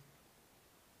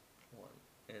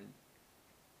 and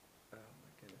oh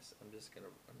my goodness, I'm just gonna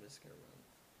run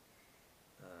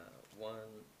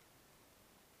 1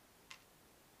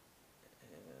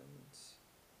 and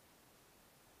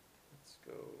let's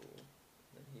go.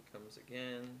 Then he comes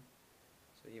again,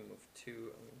 so he moved 2.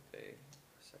 I'm gonna pay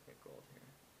a second gold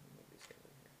here. Move these guys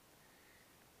over here.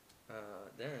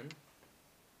 Then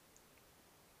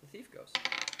the thief goes.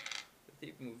 The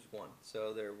thief moves 1,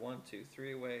 so they're 1, 2,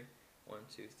 3 away. 1,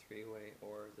 2, 3 away,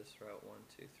 or this route 1,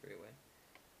 2, 3 away.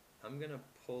 I'm gonna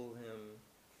pull him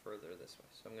further this way,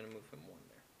 so I'm gonna move him 1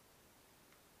 there.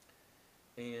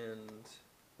 And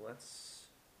that's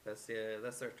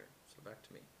their turn. So back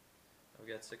to me. I've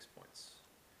got 6 points.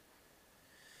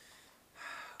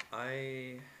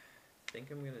 I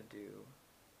think I'm gonna do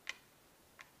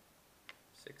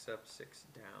 6 up, 6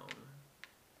 down,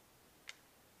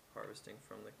 harvesting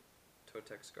from the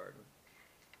Totek's garden,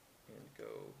 and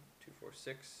go 2, 4,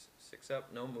 6, 6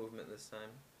 up, no movement this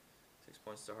time, 6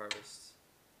 points to harvest,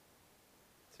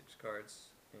 6 cards,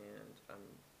 and I'm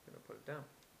going to put it down.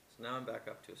 So now I'm back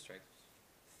up to a strength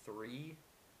 3,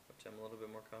 which I'm a little bit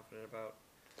more confident about,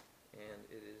 and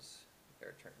it is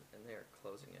their turn, and they are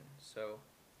closing in. So,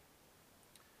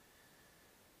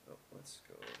 let's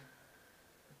go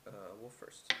wolf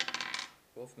first.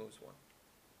 Wolf moves 1.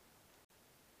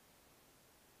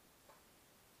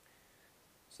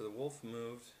 So the wolf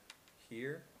moved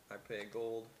here. I pay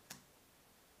gold,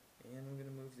 and I'm going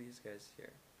to move these guys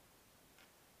here.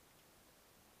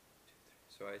 2, 3.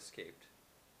 So I escaped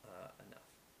enough.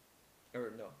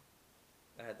 Or no,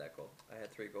 I had that gold. I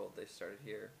had 3 gold. They started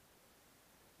here.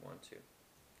 1, 2.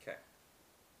 Okay.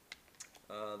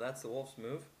 That's the wolf's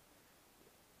move.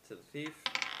 To the thief.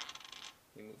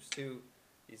 He moves 2.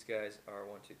 These guys are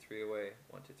 1, 2, 3 away.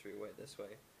 1, 2, 3 away this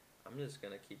way. I'm just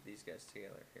going to keep these guys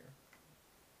together here.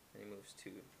 And he moves 2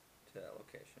 to that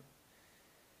location.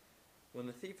 When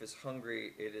the thief is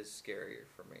hungry, it is scarier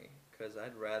for me, because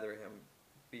I'd rather him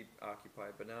be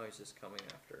occupied, but now he's just coming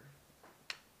after.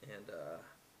 And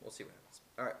we'll see what happens.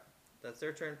 Alright, that's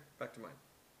their turn. Back to mine.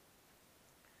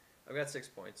 I've got 6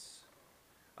 points.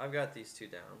 I've got these 2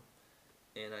 down,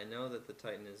 and I know that the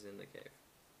Titan is in the cave.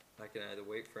 I can either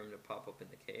wait for him to pop up in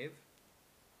the cave,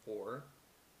 or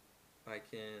I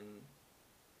can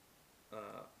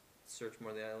search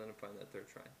more of the island and find that 3rd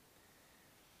shrine.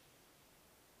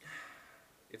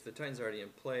 If the Titan's already in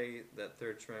play, that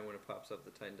 3rd shrine, when it pops up,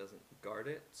 the Titan doesn't guard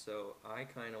it, so I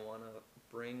kind of want to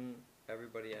bring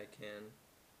everybody I can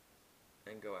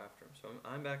and go after him. So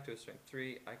I'm back to a strength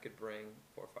 3. I could bring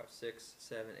 4, 5, 6,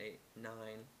 7, 8, 9.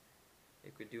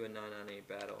 It could do a 9-on-8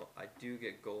 battle. I do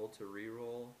get gold to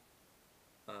reroll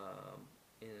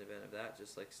in an event of that,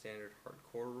 just like standard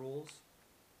hardcore rules.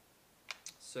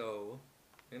 So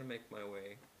I'm going to make my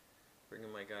way,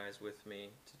 bringing my guys with me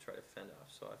to try to fend off.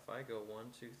 So if I go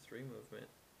 1, 2, 3 movement,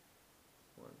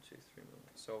 1, 2, 3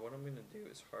 movement. So what I'm going to do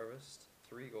is harvest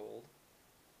 3 gold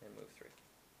and move 3.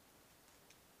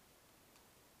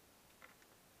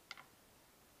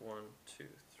 1, 2,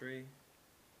 3. And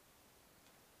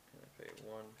I pay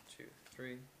 1, 2,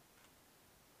 3. Gosh,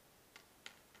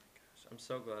 I'm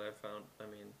so glad I found,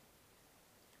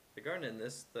 the garden in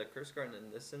this, the cursed garden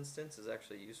in this instance is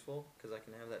actually useful, because I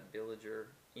can have that villager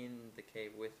in the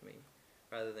cave with me,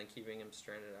 rather than keeping him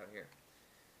stranded out here.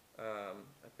 I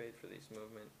paid for these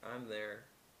movement. I'm there.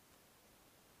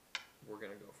 We're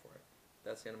going to go for it.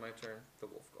 That's the end of my turn. The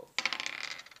wolf goes.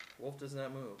 Wolf does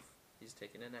not move. He's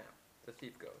taking a nap. the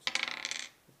thief goes.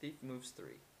 The thief moves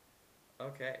 3.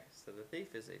 Okay, so the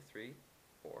thief is a 3,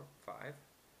 4, 5.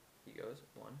 He goes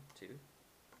 1, 2,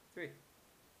 3.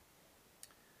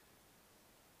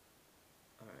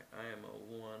 Alright, I am a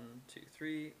 1, 2,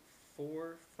 3,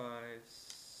 4, 5,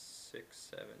 6,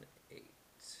 7, 8.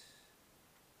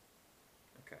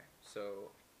 Okay,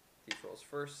 so thief rolls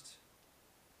first.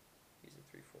 He's a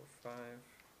 3, 4, 5.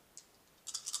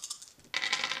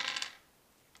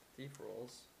 Thief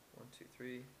rolls 1, 2,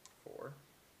 3, 4.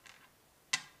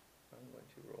 I'm going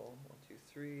to roll 1, 2,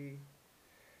 3,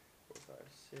 4, 5,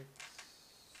 6,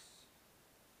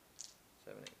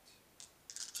 7, 8.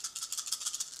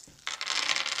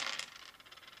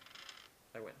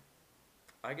 I win.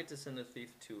 I get to send a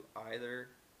thief to either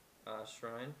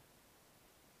shrine,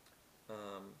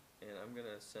 and I'm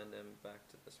gonna send him back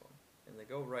to this one. And they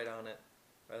go right on it,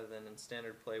 rather than in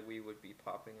standard play we would be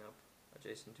popping up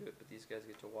adjacent to it, but these guys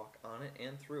get to walk on it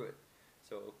and through it.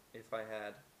 So if I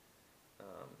had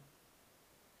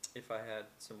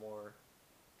some more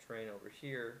terrain over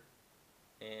here,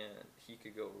 and he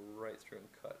could go right through and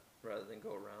cut, rather than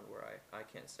go around where I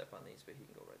can't step on these, but he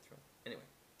can go right through them. Anyway,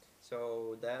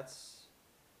 so that's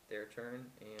their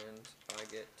turn, and I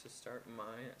get to start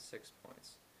mine at 6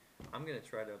 points. I'm going to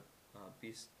try to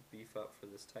beef up for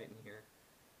this Titan here.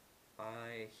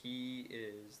 He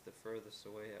is the furthest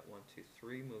away at 1, 2,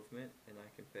 3 movement, and I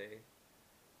can pay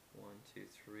 1, 2,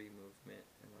 3 movement,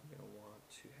 and I'm going to want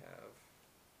to have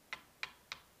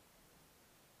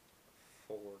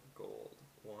 4 gold.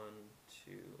 1,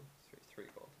 2, 3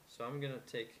 gold. So I'm going to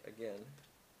take, again,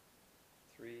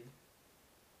 3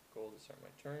 gold to start my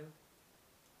turn,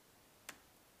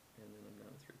 and then I'm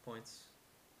down to 3 points.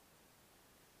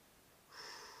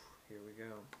 Here we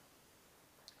go.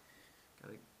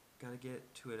 Gotta get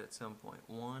to it at some point.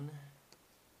 1,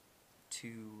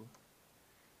 2,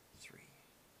 3.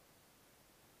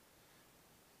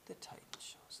 The Titan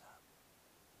shows up.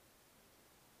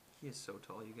 He is so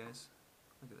tall, you guys.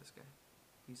 Look at this guy.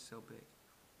 He's so big.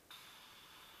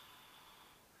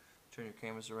 Turn your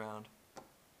cameras around.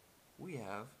 We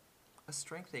have a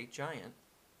strength 8 giant.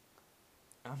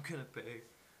 I'm gonna pay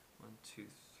 1, 2,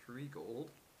 3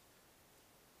 gold.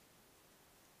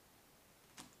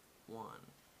 1,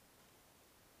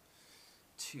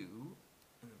 2,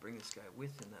 I'm gonna bring this guy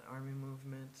with in that army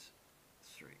movement.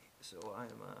 3. So I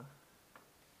am a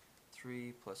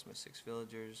 3 plus my 6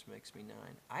 villagers makes me 9.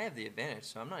 I have the advantage,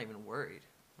 so I'm not even worried.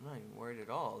 I'm not even worried at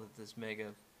all that this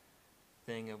mega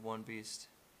thing of one beast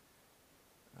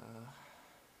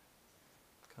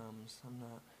comes. I'm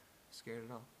not scared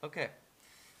at all. Okay.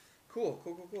 Cool.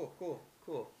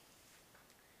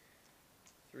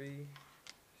 3,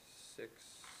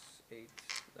 6, 8,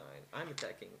 9. I'm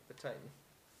attacking the Titan.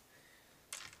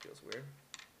 Feels weird.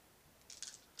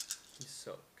 He's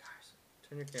so... Guys,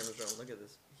 turn your cameras around. Look at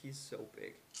this. He's so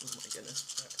big. Oh my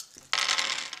goodness. Right.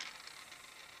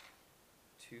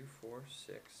 2, 4,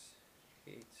 6,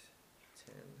 8,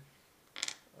 10,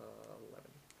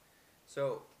 11.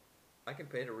 So, I can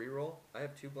pay to reroll. I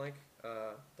have 2 blank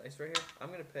dice right here. I'm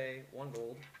going to pay 1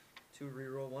 gold to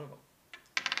reroll one of them.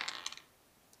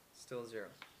 Still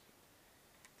 0.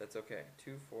 That's okay.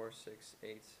 2, 4, 6,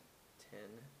 8, 10,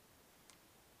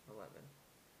 11.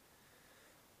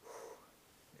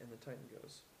 And the Titan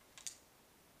goes.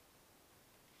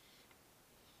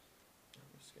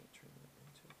 I'm just going to turn that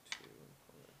into 2 and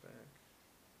pull that back.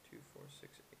 2, 4,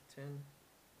 6, 8, 10.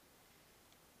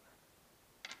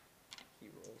 He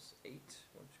rolls 8.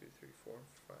 1, 2, 3, 4,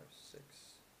 5, 6,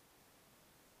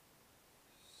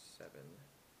 7,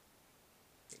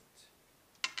 8.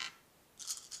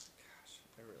 Gosh,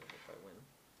 I really hope I win.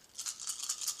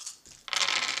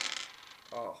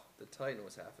 Oh, the Titan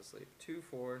was half asleep. 2,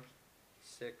 4,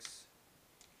 6,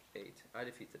 8. I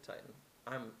defeat the Titan.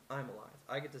 I'm alive.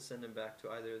 I get to send him back to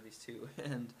either of these two,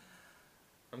 and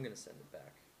I'm gonna send it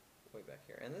back, way back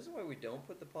here. And this is why we don't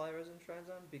put the polyresin shrines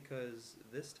on, because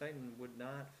this Titan would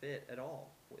not fit at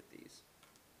all with these.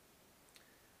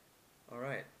 All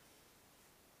right,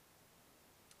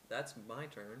 that's my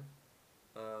turn,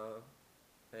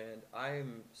 and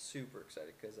I'm super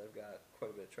excited because I've got quite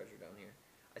a bit of treasure down here.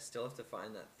 I still have to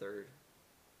find that third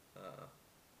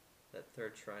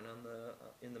shrine on the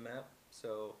in the map,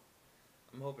 so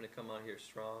I'm hoping to come out here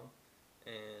strong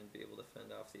and be able to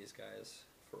fend off these guys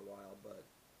for a while, but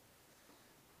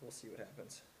we'll see what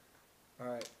happens.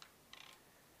 Alright,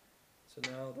 so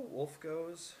now the wolf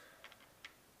goes.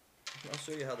 I'll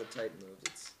show you how the Titan moves.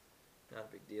 It's not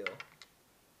a big deal.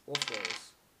 Wolf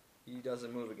goes. He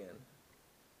doesn't move again.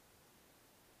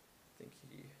 I think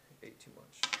he ate too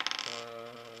much.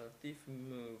 Thief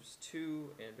moves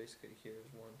 2, and basically here's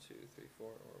 1, 2, 3, 4,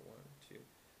 or 1, 2,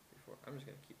 3, 4. I'm just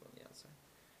gonna keep on the outside.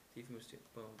 Thief moves 2.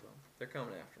 Boom, boom. They're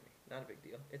coming after me. Not a big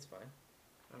deal. It's fine.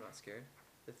 I'm not scared.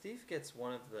 The thief gets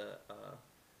one of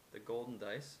the golden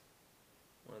dice.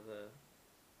 One of the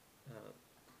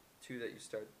 2 that you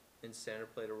start in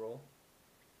standard play to roll.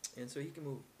 And so he can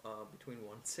move between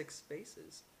 1 and 6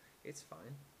 spaces. It's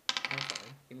fine. I'm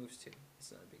fine. He moves 2.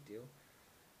 It's not a big deal.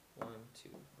 1, 2.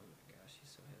 Oh my gosh,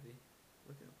 he's so heavy.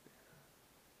 Look at him.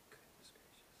 Goodness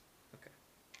gracious. Okay.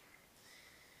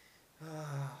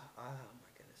 Oh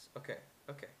my goodness. Okay.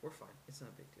 Okay. We're fine. It's not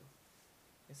a big deal.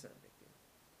 It's not a big deal.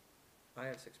 I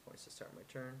have 6 points to start my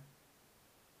turn.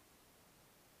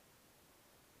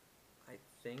 I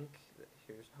think that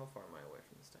here's how far am I away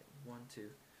from this Titan? 1, 2,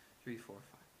 3, 4,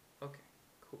 5. Okay,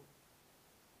 cool.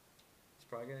 He's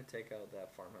probably gonna take out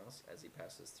that farmhouse as he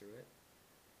passes through it.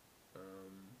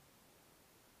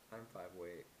 I'm 5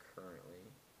 weight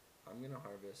currently. I'm gonna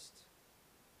harvest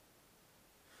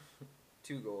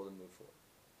 2 gold and move 4.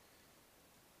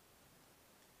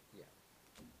 Yeah.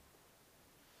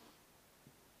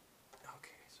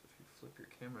 Okay, so if you flip your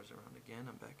cameras around again,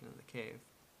 I'm back into the cave.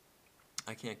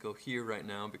 I can't go here right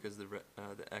now because the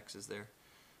X is there.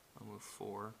 I'll move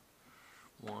 4.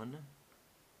 1.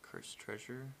 Cursed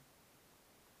treasure.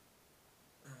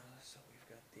 So we've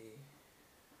got the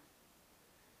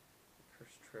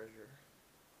cursed treasure.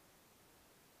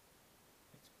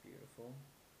 It's beautiful.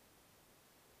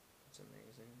 It's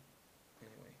amazing.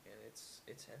 Anyway, and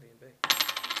it's heavy and big.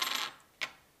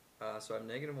 So I have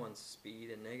 -1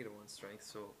 speed and -1 strength.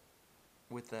 So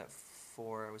with that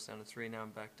 4, I was down to 3. Now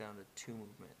I'm back down to 2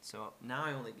 movement. So now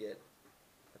I only get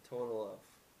a total of,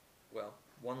 well,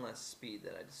 1 less speed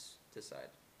that I just decide.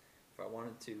 If I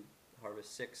wanted to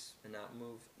harvest 6 and not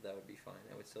move, that would be fine.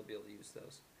 I would still be able to use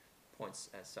those points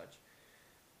as such.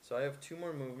 So I have 2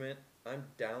 more movement.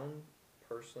 I'm down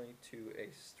personally to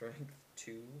a strength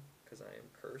 2 because I am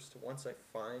cursed. Once I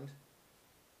find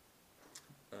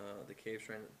the cave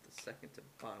shrine at the second to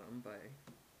bottom by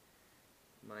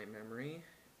my memory,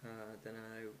 then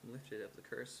I'm lifted of the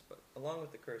curse. But along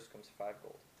with the curse comes 5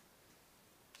 gold.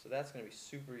 So that's going to be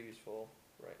super useful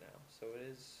right now. So it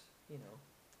is, you know,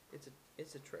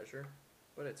 it's a treasure,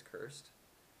 but it's cursed.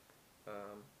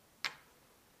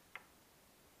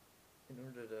 In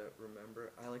order to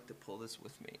remember, I like to pull this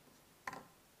with me.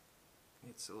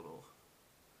 It's a little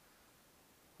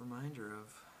reminder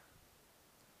of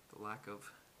the lack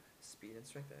of speed and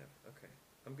strength I have. Okay,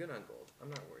 I'm good on gold. I'm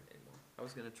not worried anymore. I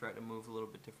was going to try to move a little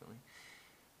bit differently.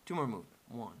 2 more movement.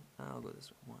 1. I'll go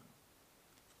this way. 1.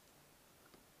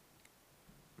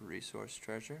 Resource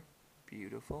treasure.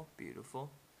 Beautiful,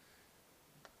 beautiful.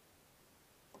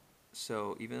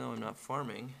 So even though I'm not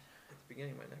farming, at the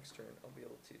beginning of my next turn, I'll be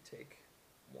able to take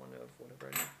 1 of whatever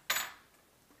I need.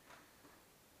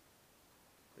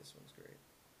 This one's great.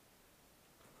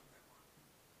 I love that one.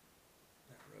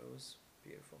 That rose,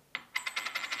 beautiful.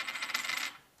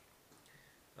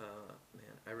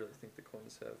 Man, I really think the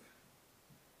coins have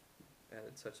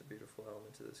added such a beautiful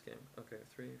element to this game. Okay,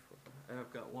 3, 4, 5.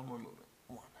 I've got 1 more movement.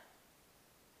 1.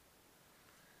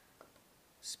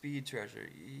 Speed treasure,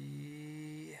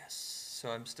 yes.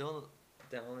 So I'm still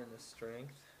down in the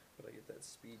strength, but I get that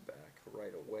speed back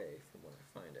right away from when I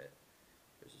find it.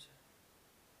 There's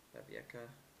Babieka.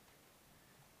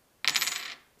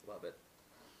 Love it.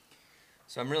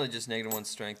 So I'm really just -1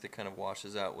 strength that kind of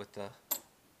washes out with the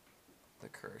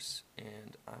curse,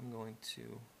 and I'm going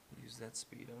to use that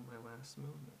speed on my last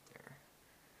movement there.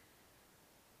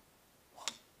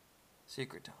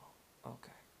 Secret tunnel.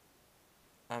 Okay.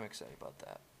 I'm excited about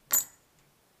that.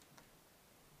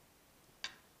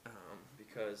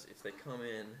 Because if they come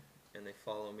in and they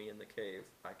follow me in the cave,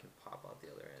 I can pop out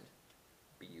the other end.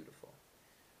 Beautiful.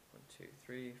 1, 2,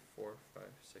 3, 4,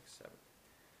 5, 6, 7.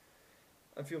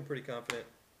 I'm feeling pretty confident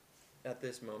at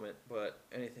this moment, but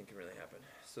anything can really happen.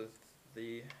 So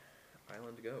the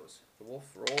island goes. The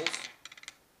wolf rolls.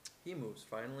 He moves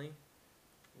finally.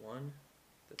 1.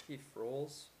 The thief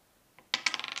rolls.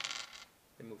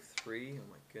 They move 3. Oh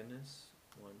my goodness.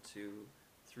 1, 2,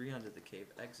 3 onto the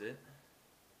cave exit.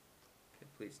 Okay,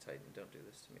 please Titan, don't do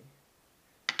this to me.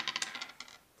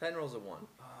 Titan rolls a 1.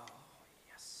 Oh,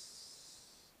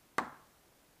 yes.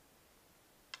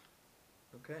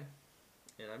 Okay.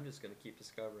 And I'm just going to keep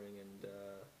discovering and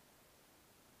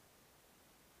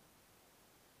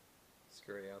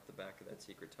scurry out the back of that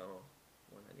secret tunnel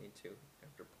when I need to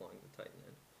after pulling the Titan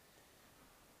in.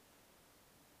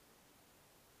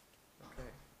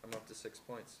 Okay, I'm up to 6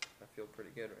 points. I feel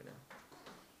pretty good right now.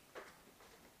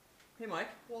 Hey Mike.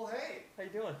 Well, hey. How you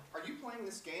doing? Are you playing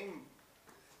this game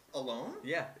Alone?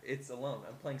 Yeah, it's alone.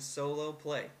 I'm playing solo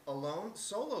play. Alone?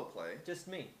 Solo play? Just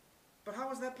me. But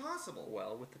how is that possible?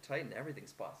 Well, with the Titan,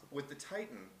 everything's possible. With the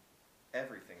Titan,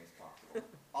 everything is possible.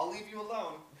 I'll leave you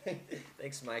alone.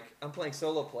 Thanks, Mike. I'm playing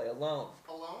solo play alone.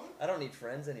 Alone? I don't need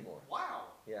friends anymore. Wow.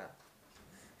 Yeah.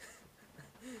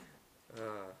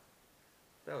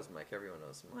 That was Mike. Everyone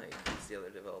knows Mike. He's the other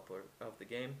developer of the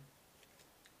game.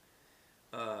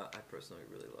 I personally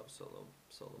really love solo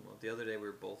mode. The other day we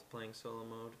were both playing solo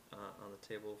mode on the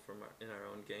table in our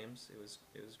own games. It was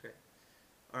great.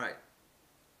 All right,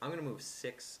 I'm gonna move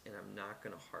 6, and I'm not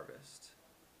gonna harvest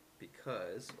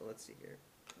because let's see here.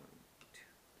 1, 2,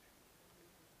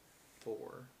 3, 4.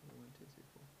 1, 2, 3,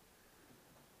 4.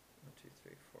 1, 2,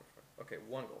 3, 4, 5. Okay,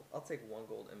 1 gold. I'll take 1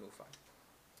 gold and move 5.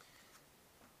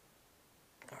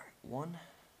 All right, 1.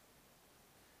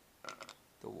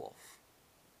 The wolf.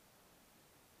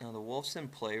 Now the wolf's in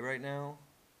play right now,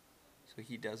 so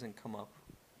he doesn't come up.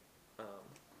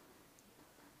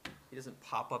 He doesn't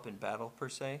pop up in battle per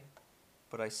se,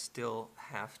 but I still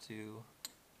have to.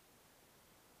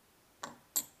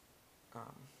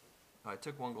 I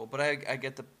took 1 gold, but I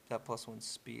get that +1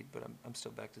 speed, but I'm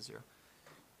still back to 0.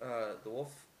 The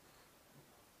wolf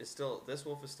is still. This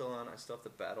wolf is still on. I still have to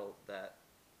battle that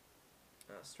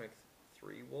strength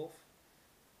 3 wolf.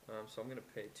 So I'm gonna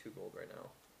pay 2 gold right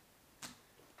now.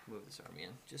 Move this army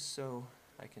in just so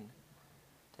I can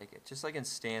take it. Just like in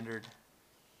standard,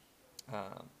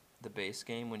 the base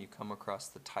game, when you come across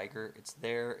the tiger, it's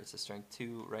there. It's a strength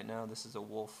 2 right now. This is a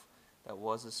wolf that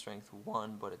was a strength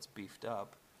 1, but it's beefed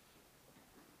up.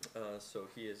 So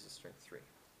he is a strength 3,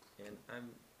 and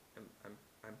I'm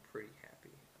pretty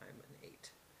happy. I'm an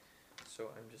 8,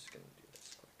 so I'm just gonna do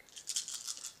this quick.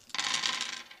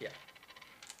 Yeah,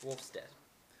 wolf's dead.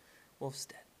 Wolf's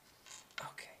dead.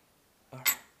 Okay. All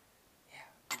right. Yeah,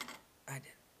 I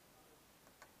did.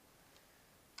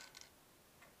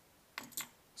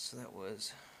 So that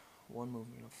was 1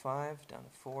 movement of 5 down to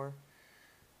 4.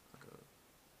 I'll go.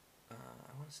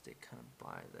 I want to stay kind of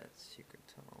by that secret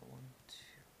tunnel. 1, 2.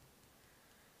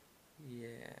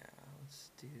 Yeah,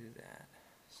 let's do that.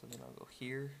 So then I'll go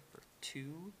here for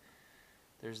 2.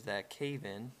 There's that cave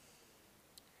in.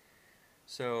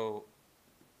 So,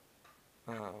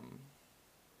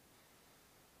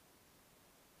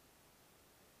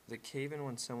 the cave in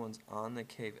when someone's on the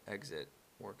cave exit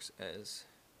works as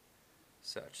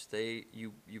such.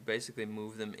 You basically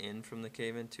move them in from the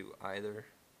cave in to either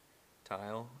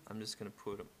tile. I'm just gonna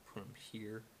put them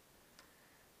here.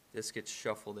 This gets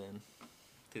shuffled in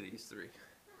to these 3.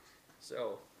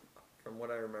 So, from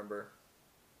what I remember,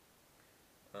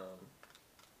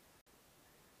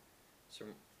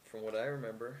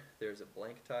 there's a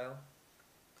blank tile,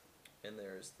 and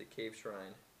there's the cave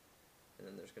shrine, and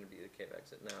then there's going to be the cave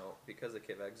exit. Now, because the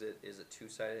cave exit is a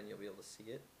 2-sided and you'll be able to see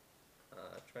it,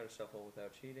 try to shuffle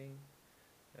without cheating,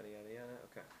 yada yada yada,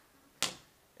 okay.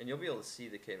 And you'll be able to see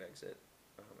the cave exit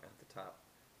at the top.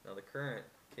 Now the current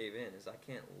cave in is I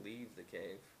can't leave the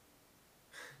cave.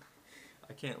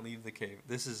 I can't leave the cave.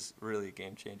 This is really a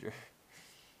game changer.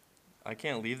 I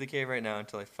can't leave the cave right now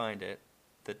until I find it.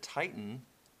 The Titan,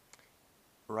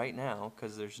 right now,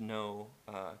 because there's no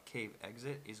cave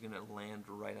exit, is going to land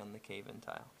right on the cave-in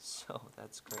tile. So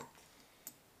that's great.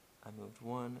 I moved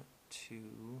 1,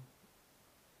 2,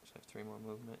 so I have 3 more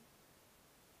movement.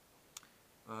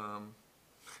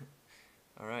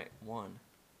 Alright, 1,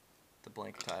 the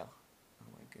blank tile.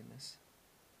 Oh my goodness.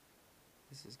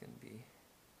 This is going to be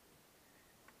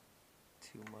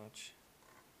too much.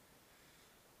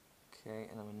 Okay,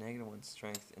 and I'm a -1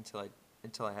 strength until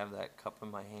I have that cup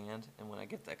in my hand, and when I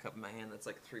get that cup in my hand, that's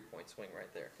like a 3-point swing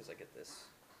right there, because I get this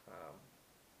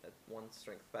at 1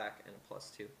 strength back and a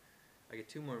 +2. I get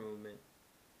 2 more movement.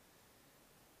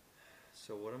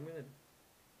 So what I'm gonna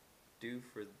do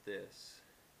for this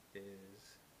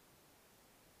is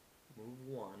move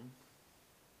 1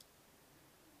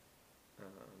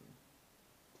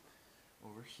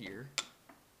 over here,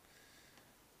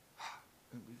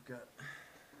 and we've got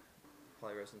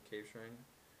Polyresin Cave Shrine.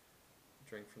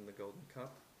 Drink from the golden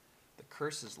cup. The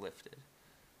curse is lifted,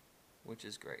 which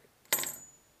is great. I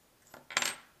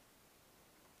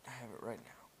have it right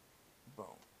now.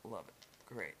 Boom. Love it.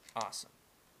 Great. Awesome.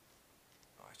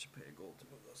 Oh, I should pay a gold to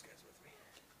move those guys with me.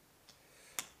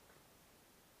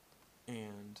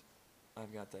 And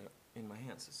I've got that in my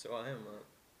hands. So I am a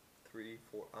 3,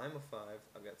 4. I'm a 5.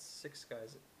 I've got 6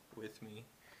 guys with me.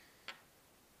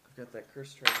 I've got that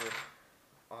curse treasure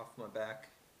off my back.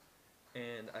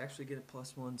 And I actually get a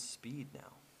 +1 speed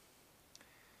now.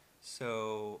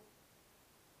 So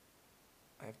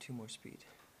I have 2 more speed.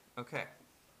 Okay.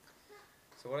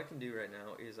 So what I can do right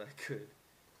now is I could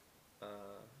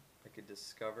I could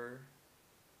discover.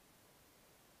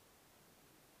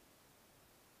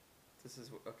 This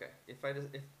is okay. If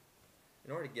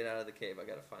in order to get out of the cave, I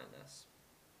gotta find this.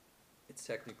 It's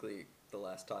technically the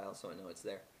last tile, so I know it's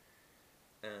there.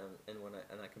 And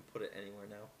I can put it anywhere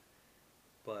now.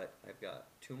 But I've got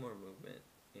 2 more movement,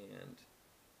 and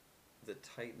the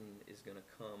Titan is gonna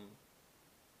come.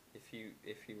 If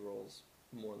he rolls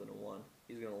more than a 1,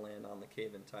 he's gonna land on the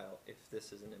cave-in tile if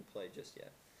this isn't in play just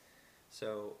yet.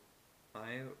 So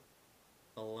I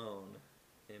alone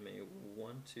am a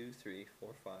 1, 2, 3,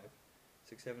 4, 5,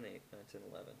 6, 7, 8, 9, 10,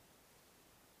 11.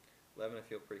 11 I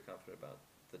feel pretty confident about.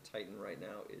 The Titan right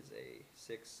now is a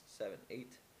 6, 7,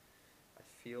 8. I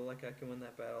feel like I can win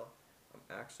that battle. I'm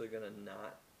actually going to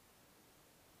not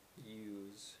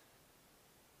use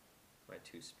my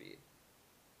 2 speed.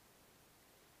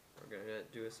 We're going to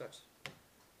do as such.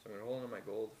 So I'm going to hold on to my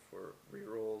gold for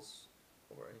rerolls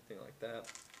or anything like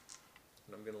that.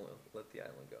 And I'm going to let the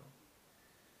island go.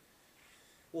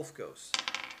 Wolf goes.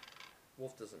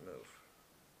 Wolf doesn't move.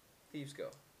 Thieves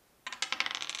go.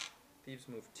 Thieves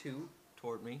move 2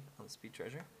 toward me on the speed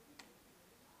treasure.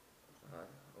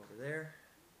 Over there.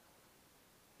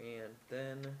 And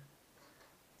then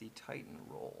the Titan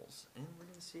rolls. And we're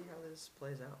going to see how this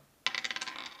plays out.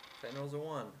 Titan rolls a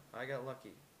 1. I got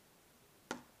lucky.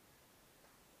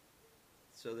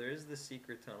 So there is the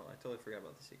secret tunnel. I totally forgot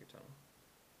about the secret tunnel.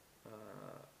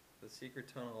 The secret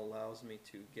tunnel allows me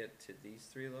to get to these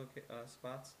 3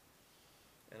 spots.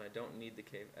 And I don't need the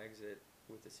cave exit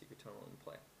with the secret tunnel in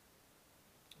play.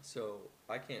 So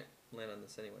I can't land on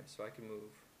this anyway, so I can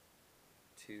move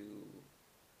to,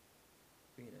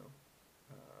 you know,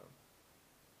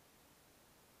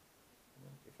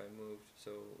 if I moved,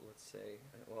 so let's say,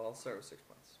 well, I'll start with 6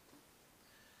 points.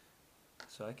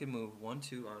 So I can move 1,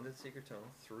 2 onto the secret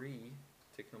tunnel, 3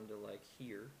 to come to like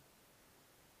here,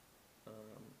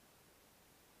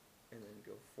 and then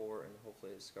go 4 and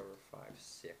hopefully discover 5,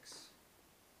 6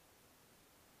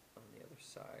 on the other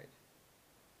side.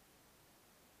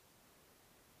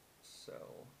 So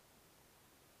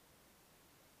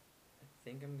I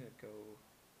think I'm gonna go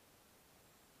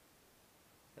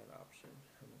that option.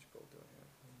 How much gold do I have?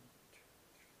 1, 2,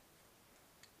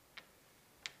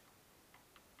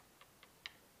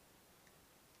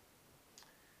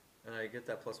 3. And I get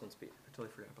that +1 speed. I totally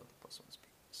forgot about the +1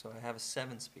 speed. So I have a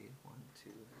 7 speed. 1,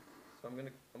 2. So I'm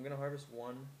gonna harvest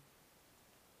 1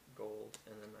 gold,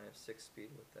 and then I have 6 speed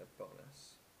with that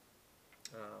bonus.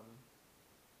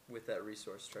 With that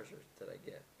resource treasure that I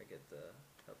get the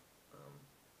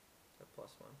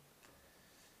 +1.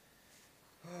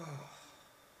 Oh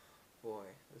boy,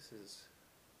 there's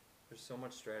so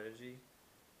much strategy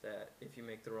that if you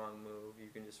make the wrong move, you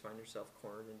can just find yourself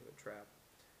cornered into a trap.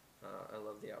 I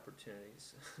love the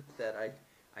opportunities that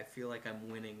I feel like I'm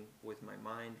winning with my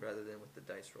mind rather than with the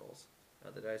dice rolls.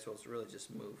 The dice rolls really just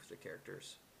move the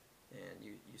characters, and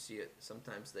you see it.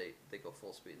 Sometimes they go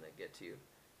full speed and they get to you.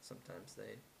 Sometimes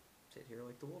they sit here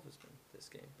like the wolf has been this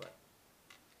game, but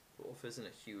the wolf isn't a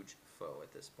huge foe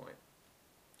at this point.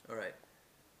 Alright,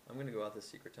 I'm going to go out the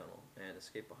secret tunnel and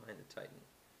escape behind the Titan,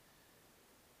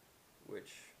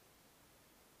 which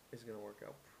is going to work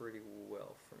out pretty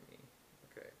well for me.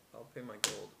 Okay, I'll pay my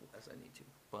gold as I need to,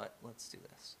 but let's do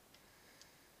this.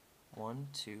 1,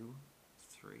 2,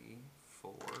 3,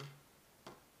 4.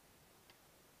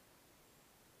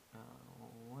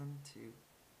 1, 2.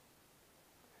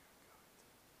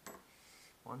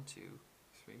 1, 2,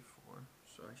 3, 4.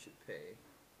 So I should pay.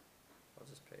 I'll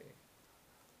just pay.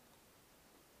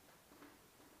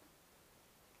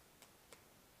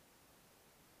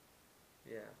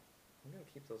 Yeah, I'm gonna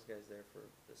keep those guys there for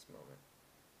this moment.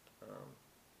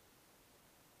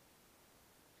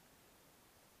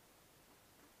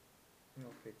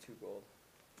 I'll pay 2 gold.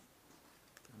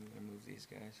 I'm gonna move these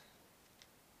guys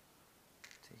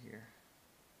to here,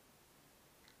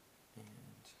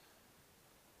 and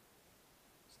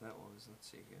so that was, let's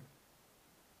see here,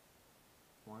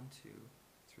 1, 2,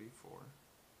 3, 4.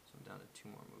 So I'm down to 2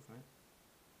 more movement,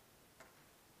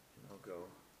 and I'll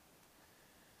go.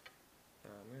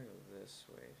 I'm gonna go this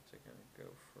way to kind of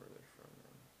go further from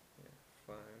them. Yeah,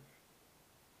 5.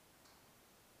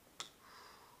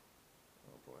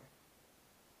 Oh boy.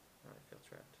 I feel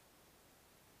trapped.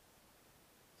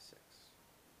 6.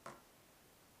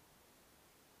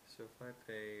 So if I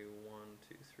pay 1,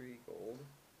 2, 3 gold,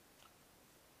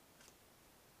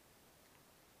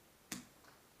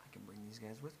 I can bring these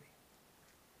guys with me.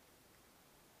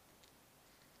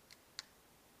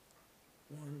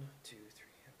 1, 2, 3.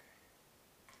 Okay.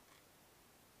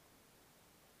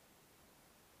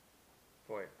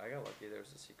 Boy, I got lucky.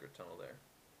 There's a secret tunnel there.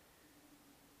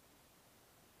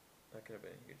 That could have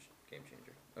been a huge game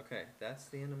changer. Okay, that's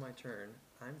the end of my turn.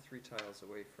 I'm 3 tiles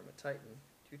away from a Titan,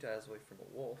 2 tiles away from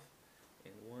a Wolf,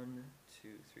 and 1, 2,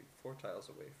 3, 4 tiles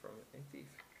away from a Thief.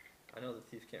 I know the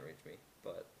Thief can't reach me,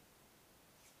 but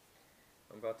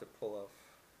I'm about to pull off.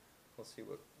 We'll see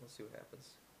what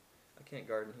happens. I can't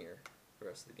garden here the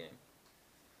rest of the game.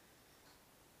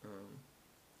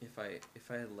 If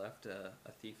I had left a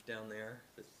Thief down there,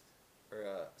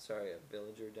 or sorry, a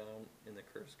villager down in the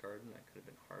cursed garden, I could have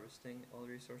been harvesting all the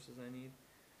resources I need.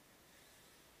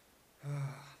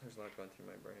 There's a lot going through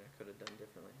my brain I could have done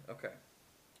differently. Okay,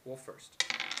 Wolf first.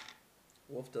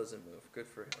 Wolf doesn't move. Good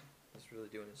for him. He's really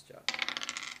doing his job.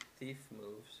 Thief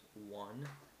moves 1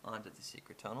 onto the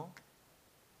secret tunnel.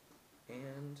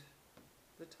 And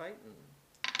the Titan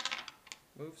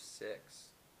moves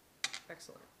 6.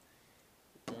 Excellent.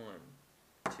 1,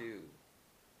 2,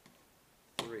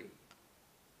 3.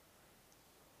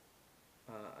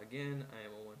 Again, I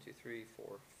am a 1, 2, 3,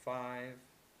 4, 5,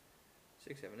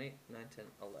 6, 7, 8, 9, 10,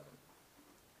 11.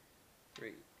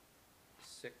 3,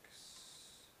 6,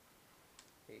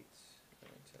 8, 9,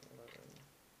 10, 11.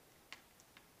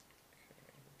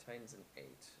 Okay, the Titan's an 8.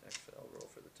 Actually, I'll roll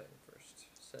for the Titan first.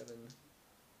 7. 8, 1, 2,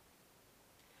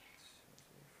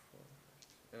 4.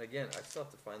 And again, I still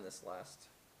have to find this last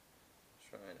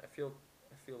shrine. I feel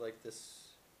like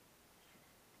this.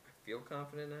 I feel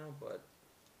confident now, but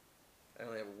I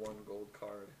only have 1 gold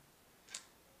card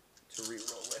to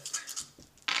re-roll with.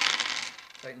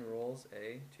 Titan rolls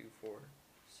a 2, 4,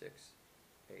 6,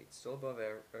 8. Still above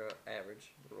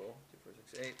average. Roll 2, 4,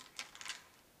 6, 8.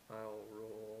 I'll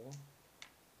roll.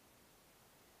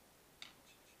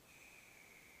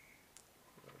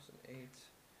 There's an 8.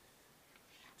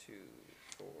 2,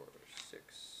 4, 6,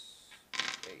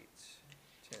 8,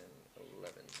 10,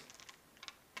 11.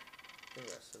 The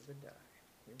rest of the die.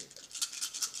 Here we go.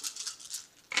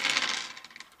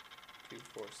 2,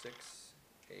 4, 6,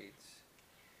 8,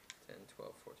 10,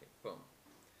 12, 14. Boom.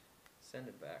 Send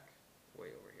it back way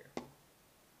over here.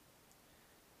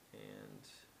 And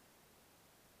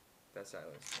that's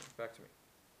Island's turn. Back to me.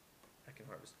 I can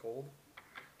harvest gold.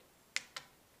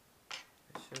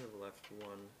 I should have left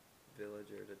 1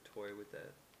 villager to toy with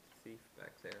that Thief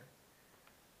back there.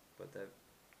 But that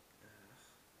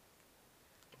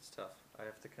it's tough. I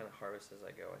have to kind of harvest as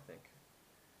I go, I think.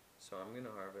 So I'm going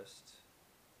to harvest.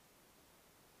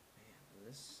 Man,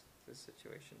 this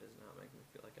situation does not make me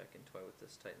feel like I can toy with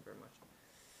this Titan very much.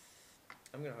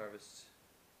 I'm going to harvest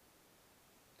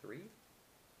 3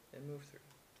 and move 3.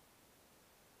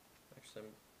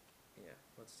 Actually, yeah,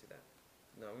 let's do that.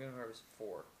 No, I'm going to harvest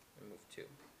 4 and move 2.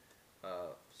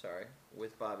 Sorry,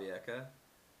 with Babieka,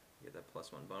 you get that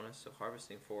 +1 bonus. So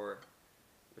harvesting 4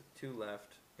 with 2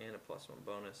 left and a +1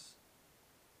 bonus,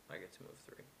 I get to move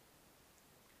 3.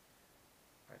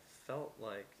 I felt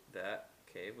like that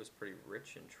cave was pretty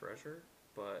rich in treasure,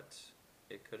 but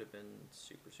it could have been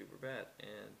super, super bad.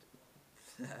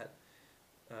 And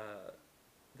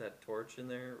that torch in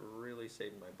there really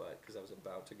saved my butt, because I was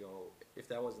about to go. If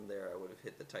that wasn't there, I would have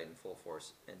hit the Titan full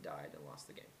force and died and lost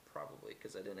the game, probably,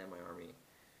 because I didn't have my army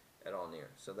at all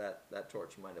near. So that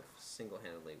torch might have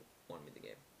single-handedly won me the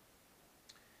game.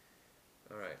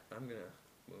 Alright, I'm going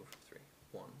to move 3.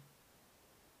 1.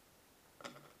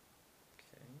 Okay.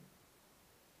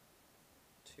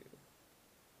 2.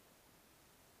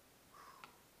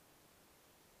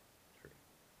 3.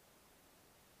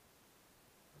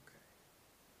 Okay.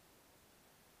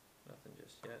 Nothing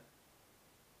just yet.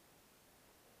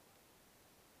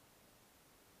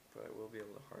 But I will be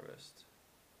able to harvest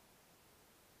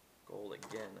gold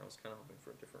again. I was kind of hoping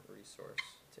for a different resource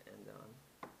to end on.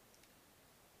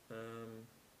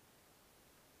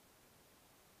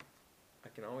 I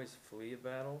can always flee a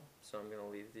battle, so I'm going to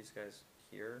leave these guys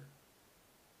here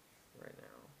right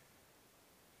now.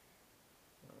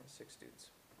 6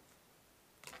 dudes.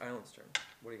 Island's turn.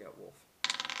 What do you got, Wolf?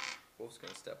 Wolf's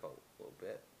going to step out a little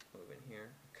bit, move in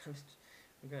here.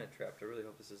 I'm kind of trapped. I really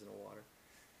hope this isn't a water.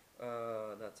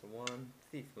 That's a 1.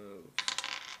 Thief moves.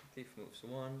 Thief moves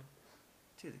 1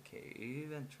 to the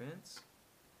cave entrance.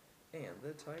 And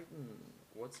the Titan.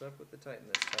 What's up with the Titan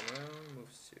this time around?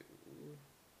 Moves to.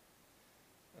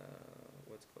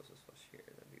 What's closest flush here?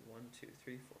 That'd be 1, 2,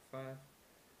 3, 4, 5.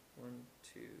 1,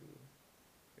 2, 3,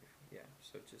 4. Yeah,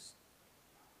 so just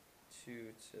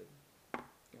 2 to.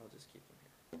 I'll just keep them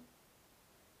here.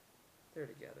 They're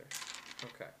together.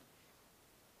 Okay.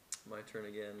 My turn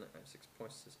again. I have 6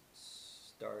 points to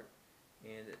start.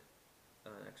 And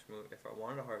next move. If I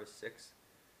wanted to harvest 6,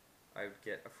 I would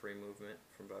get a free movement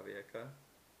from Babieka.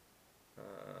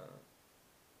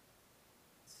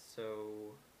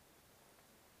 So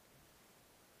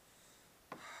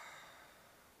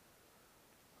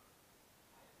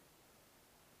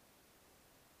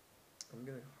I'm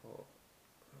gonna hold.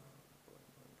 Oh boy,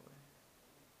 boy, boy.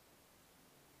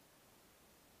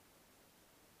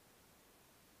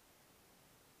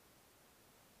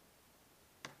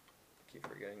 Keep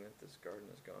forgetting that this garden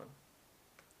is gone.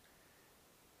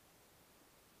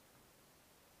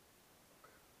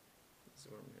 Okay. This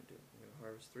is what I'm gonna do. I'm gonna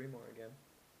harvest 3 more again.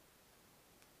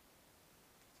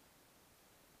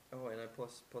 Oh, and I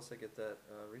plus I get that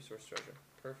resource treasure.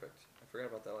 Perfect. I forgot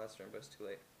about that last turn, but it's too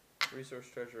late. Resource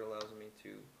treasure allows me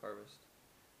to harvest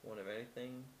 1 of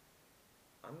anything.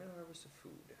 I'm gonna harvest a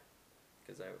food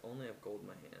because I only have gold in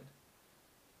my hand.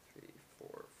 3,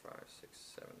 4, 5, 6,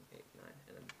 7, 8, 9,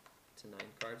 and I'm to 9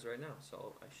 cards right now,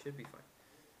 so I should be fine.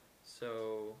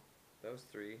 So that was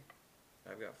 3.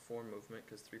 I've got 4 movement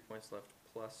because 3 points left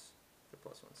plus the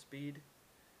 +1 speed.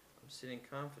 I'm sitting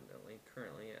confidently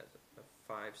currently at a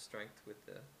 5 strength with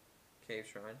the cave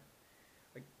shrine.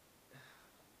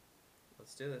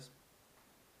 Let's do this.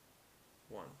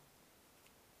 1,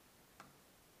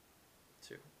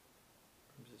 2.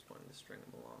 I'm just wanting to string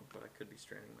them along, but I could be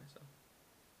straining myself.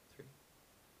 3.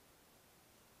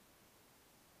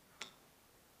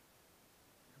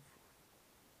 And 4.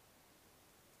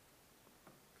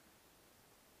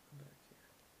 I'm back here.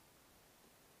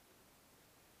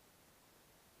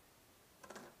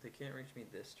 They can't reach me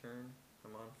this turn.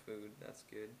 I'm on food, that's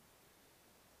good.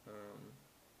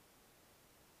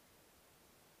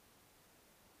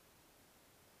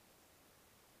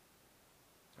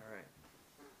 Alright.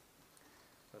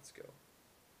 Let's go.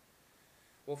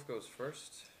 Wolf goes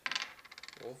first.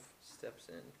 Wolf steps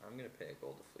in. I'm gonna pay a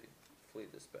gold to flee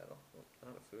this battle. Oh,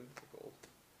 not a food, a gold.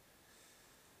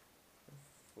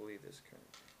 Flee this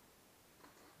current.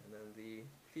 And then the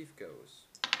thief goes.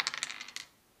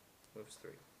 Moves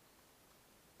 3.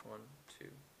 1,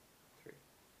 2, 3.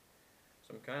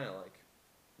 So I'm kind of like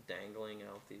dangling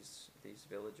out these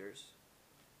villagers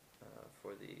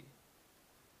for the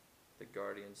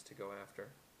guardians to go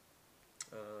after.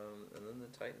 And then the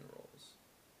Titan rolls.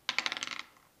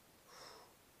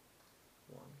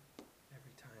 1.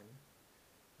 Every time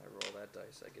I roll that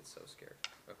dice, I get so scared.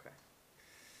 Okay.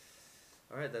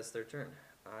 Alright, that's their turn.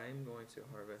 I'm going to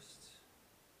harvest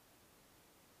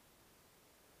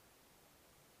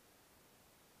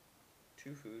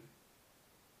 2 food.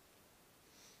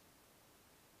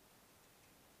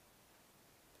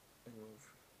 And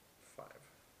move 5.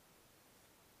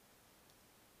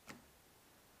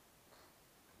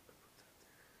 Put that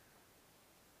there.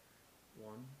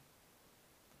 1.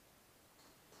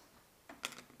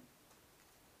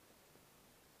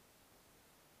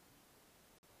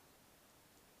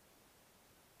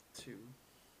 2.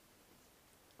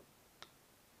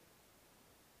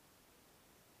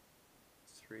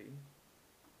 3.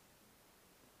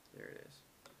 There it is.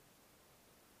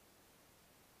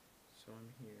 So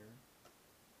I'm here.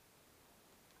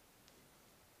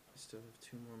 I still have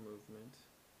 2 more movement.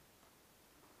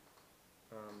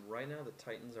 Right now the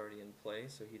Titan's already in play,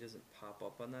 so he doesn't pop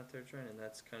up on that third turn, and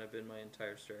that's kind of been my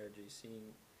entire strategy.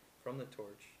 Seeing from the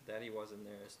torch that he wasn't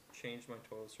there has changed my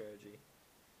total strategy.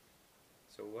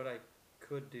 So what I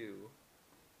could do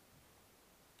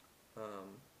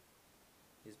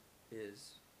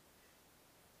is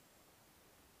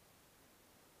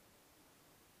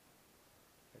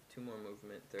I have 2 more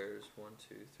movement. There's 1,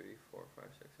 2, 3, 4,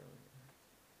 5, 6, 7, 8.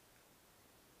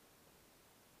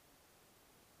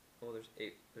 Oh, there's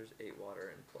 8. There's 8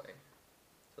 water in play.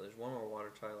 So there's 1 more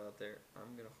water tile out there.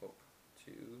 I'm gonna hope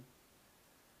to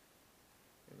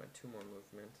get my 2 more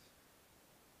movement.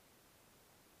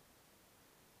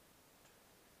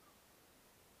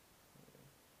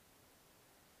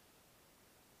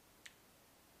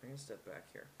 I'm gonna step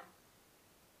back here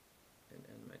and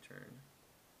end my turn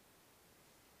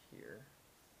here.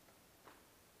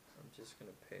 I'm just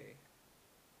gonna pay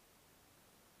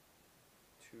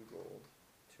 2 gold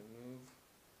to move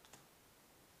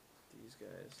these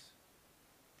guys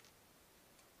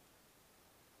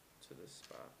to this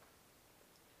spot.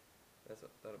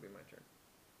 That'll be my turn.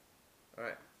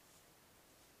 Alright.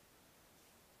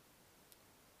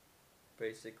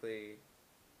 Basically,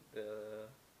 the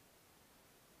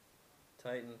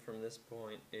Titan from this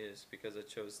point is, because I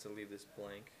chose to leave this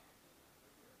blank,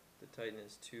 the Titan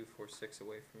is 2, 4, 6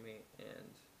 away from me,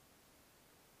 and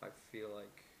I feel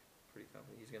like pretty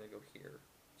confident he's gonna go here.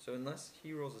 So unless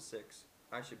he rolls a 6,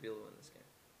 I should be able to win this game.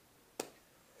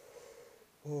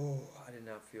 Oh, I did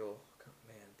not feel,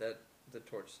 man, the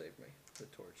torch saved me. The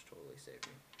torch totally saved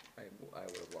me. I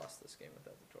would have lost this game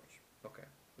without the torch. Okay,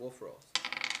 Wolf rolls.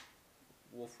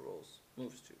 Wolf rolls,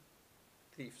 moves 2.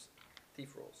 Thief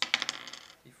rolls.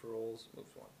 Thief rolls,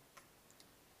 moves 1.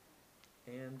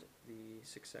 And the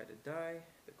 6-sided die,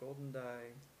 the golden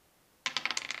die,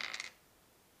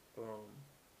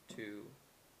 2,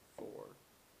 4,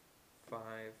 5.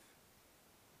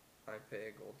 I pay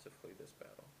a gold to flee this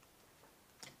battle.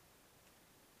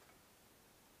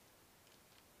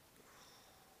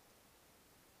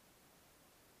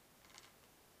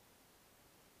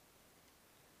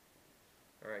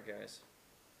 Alright guys,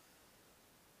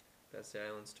 that's the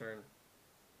island's turn.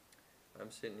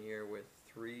 I'm sitting here with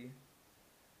 3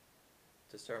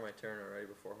 to start my turn already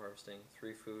before harvesting.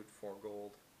 3 food, 4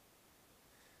 gold.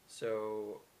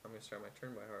 So I'm going to start my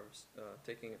turn by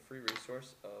taking a free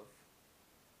resource of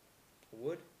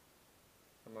wood.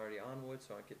 I'm already on wood,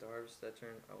 so I get to harvest that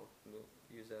turn. I will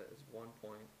use that as 1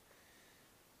 point.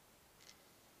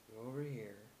 Go over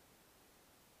here.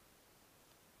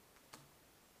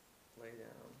 Lay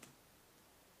down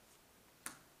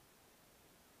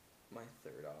my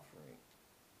 3rd offering,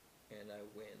 and I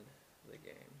win the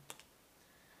game.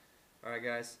 Alright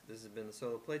guys, this has been the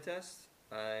solo playtest.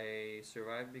 I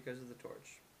survived because of the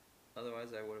torch. Otherwise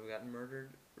I would have gotten murdered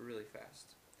really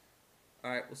fast.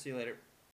 Alright, we'll see you later.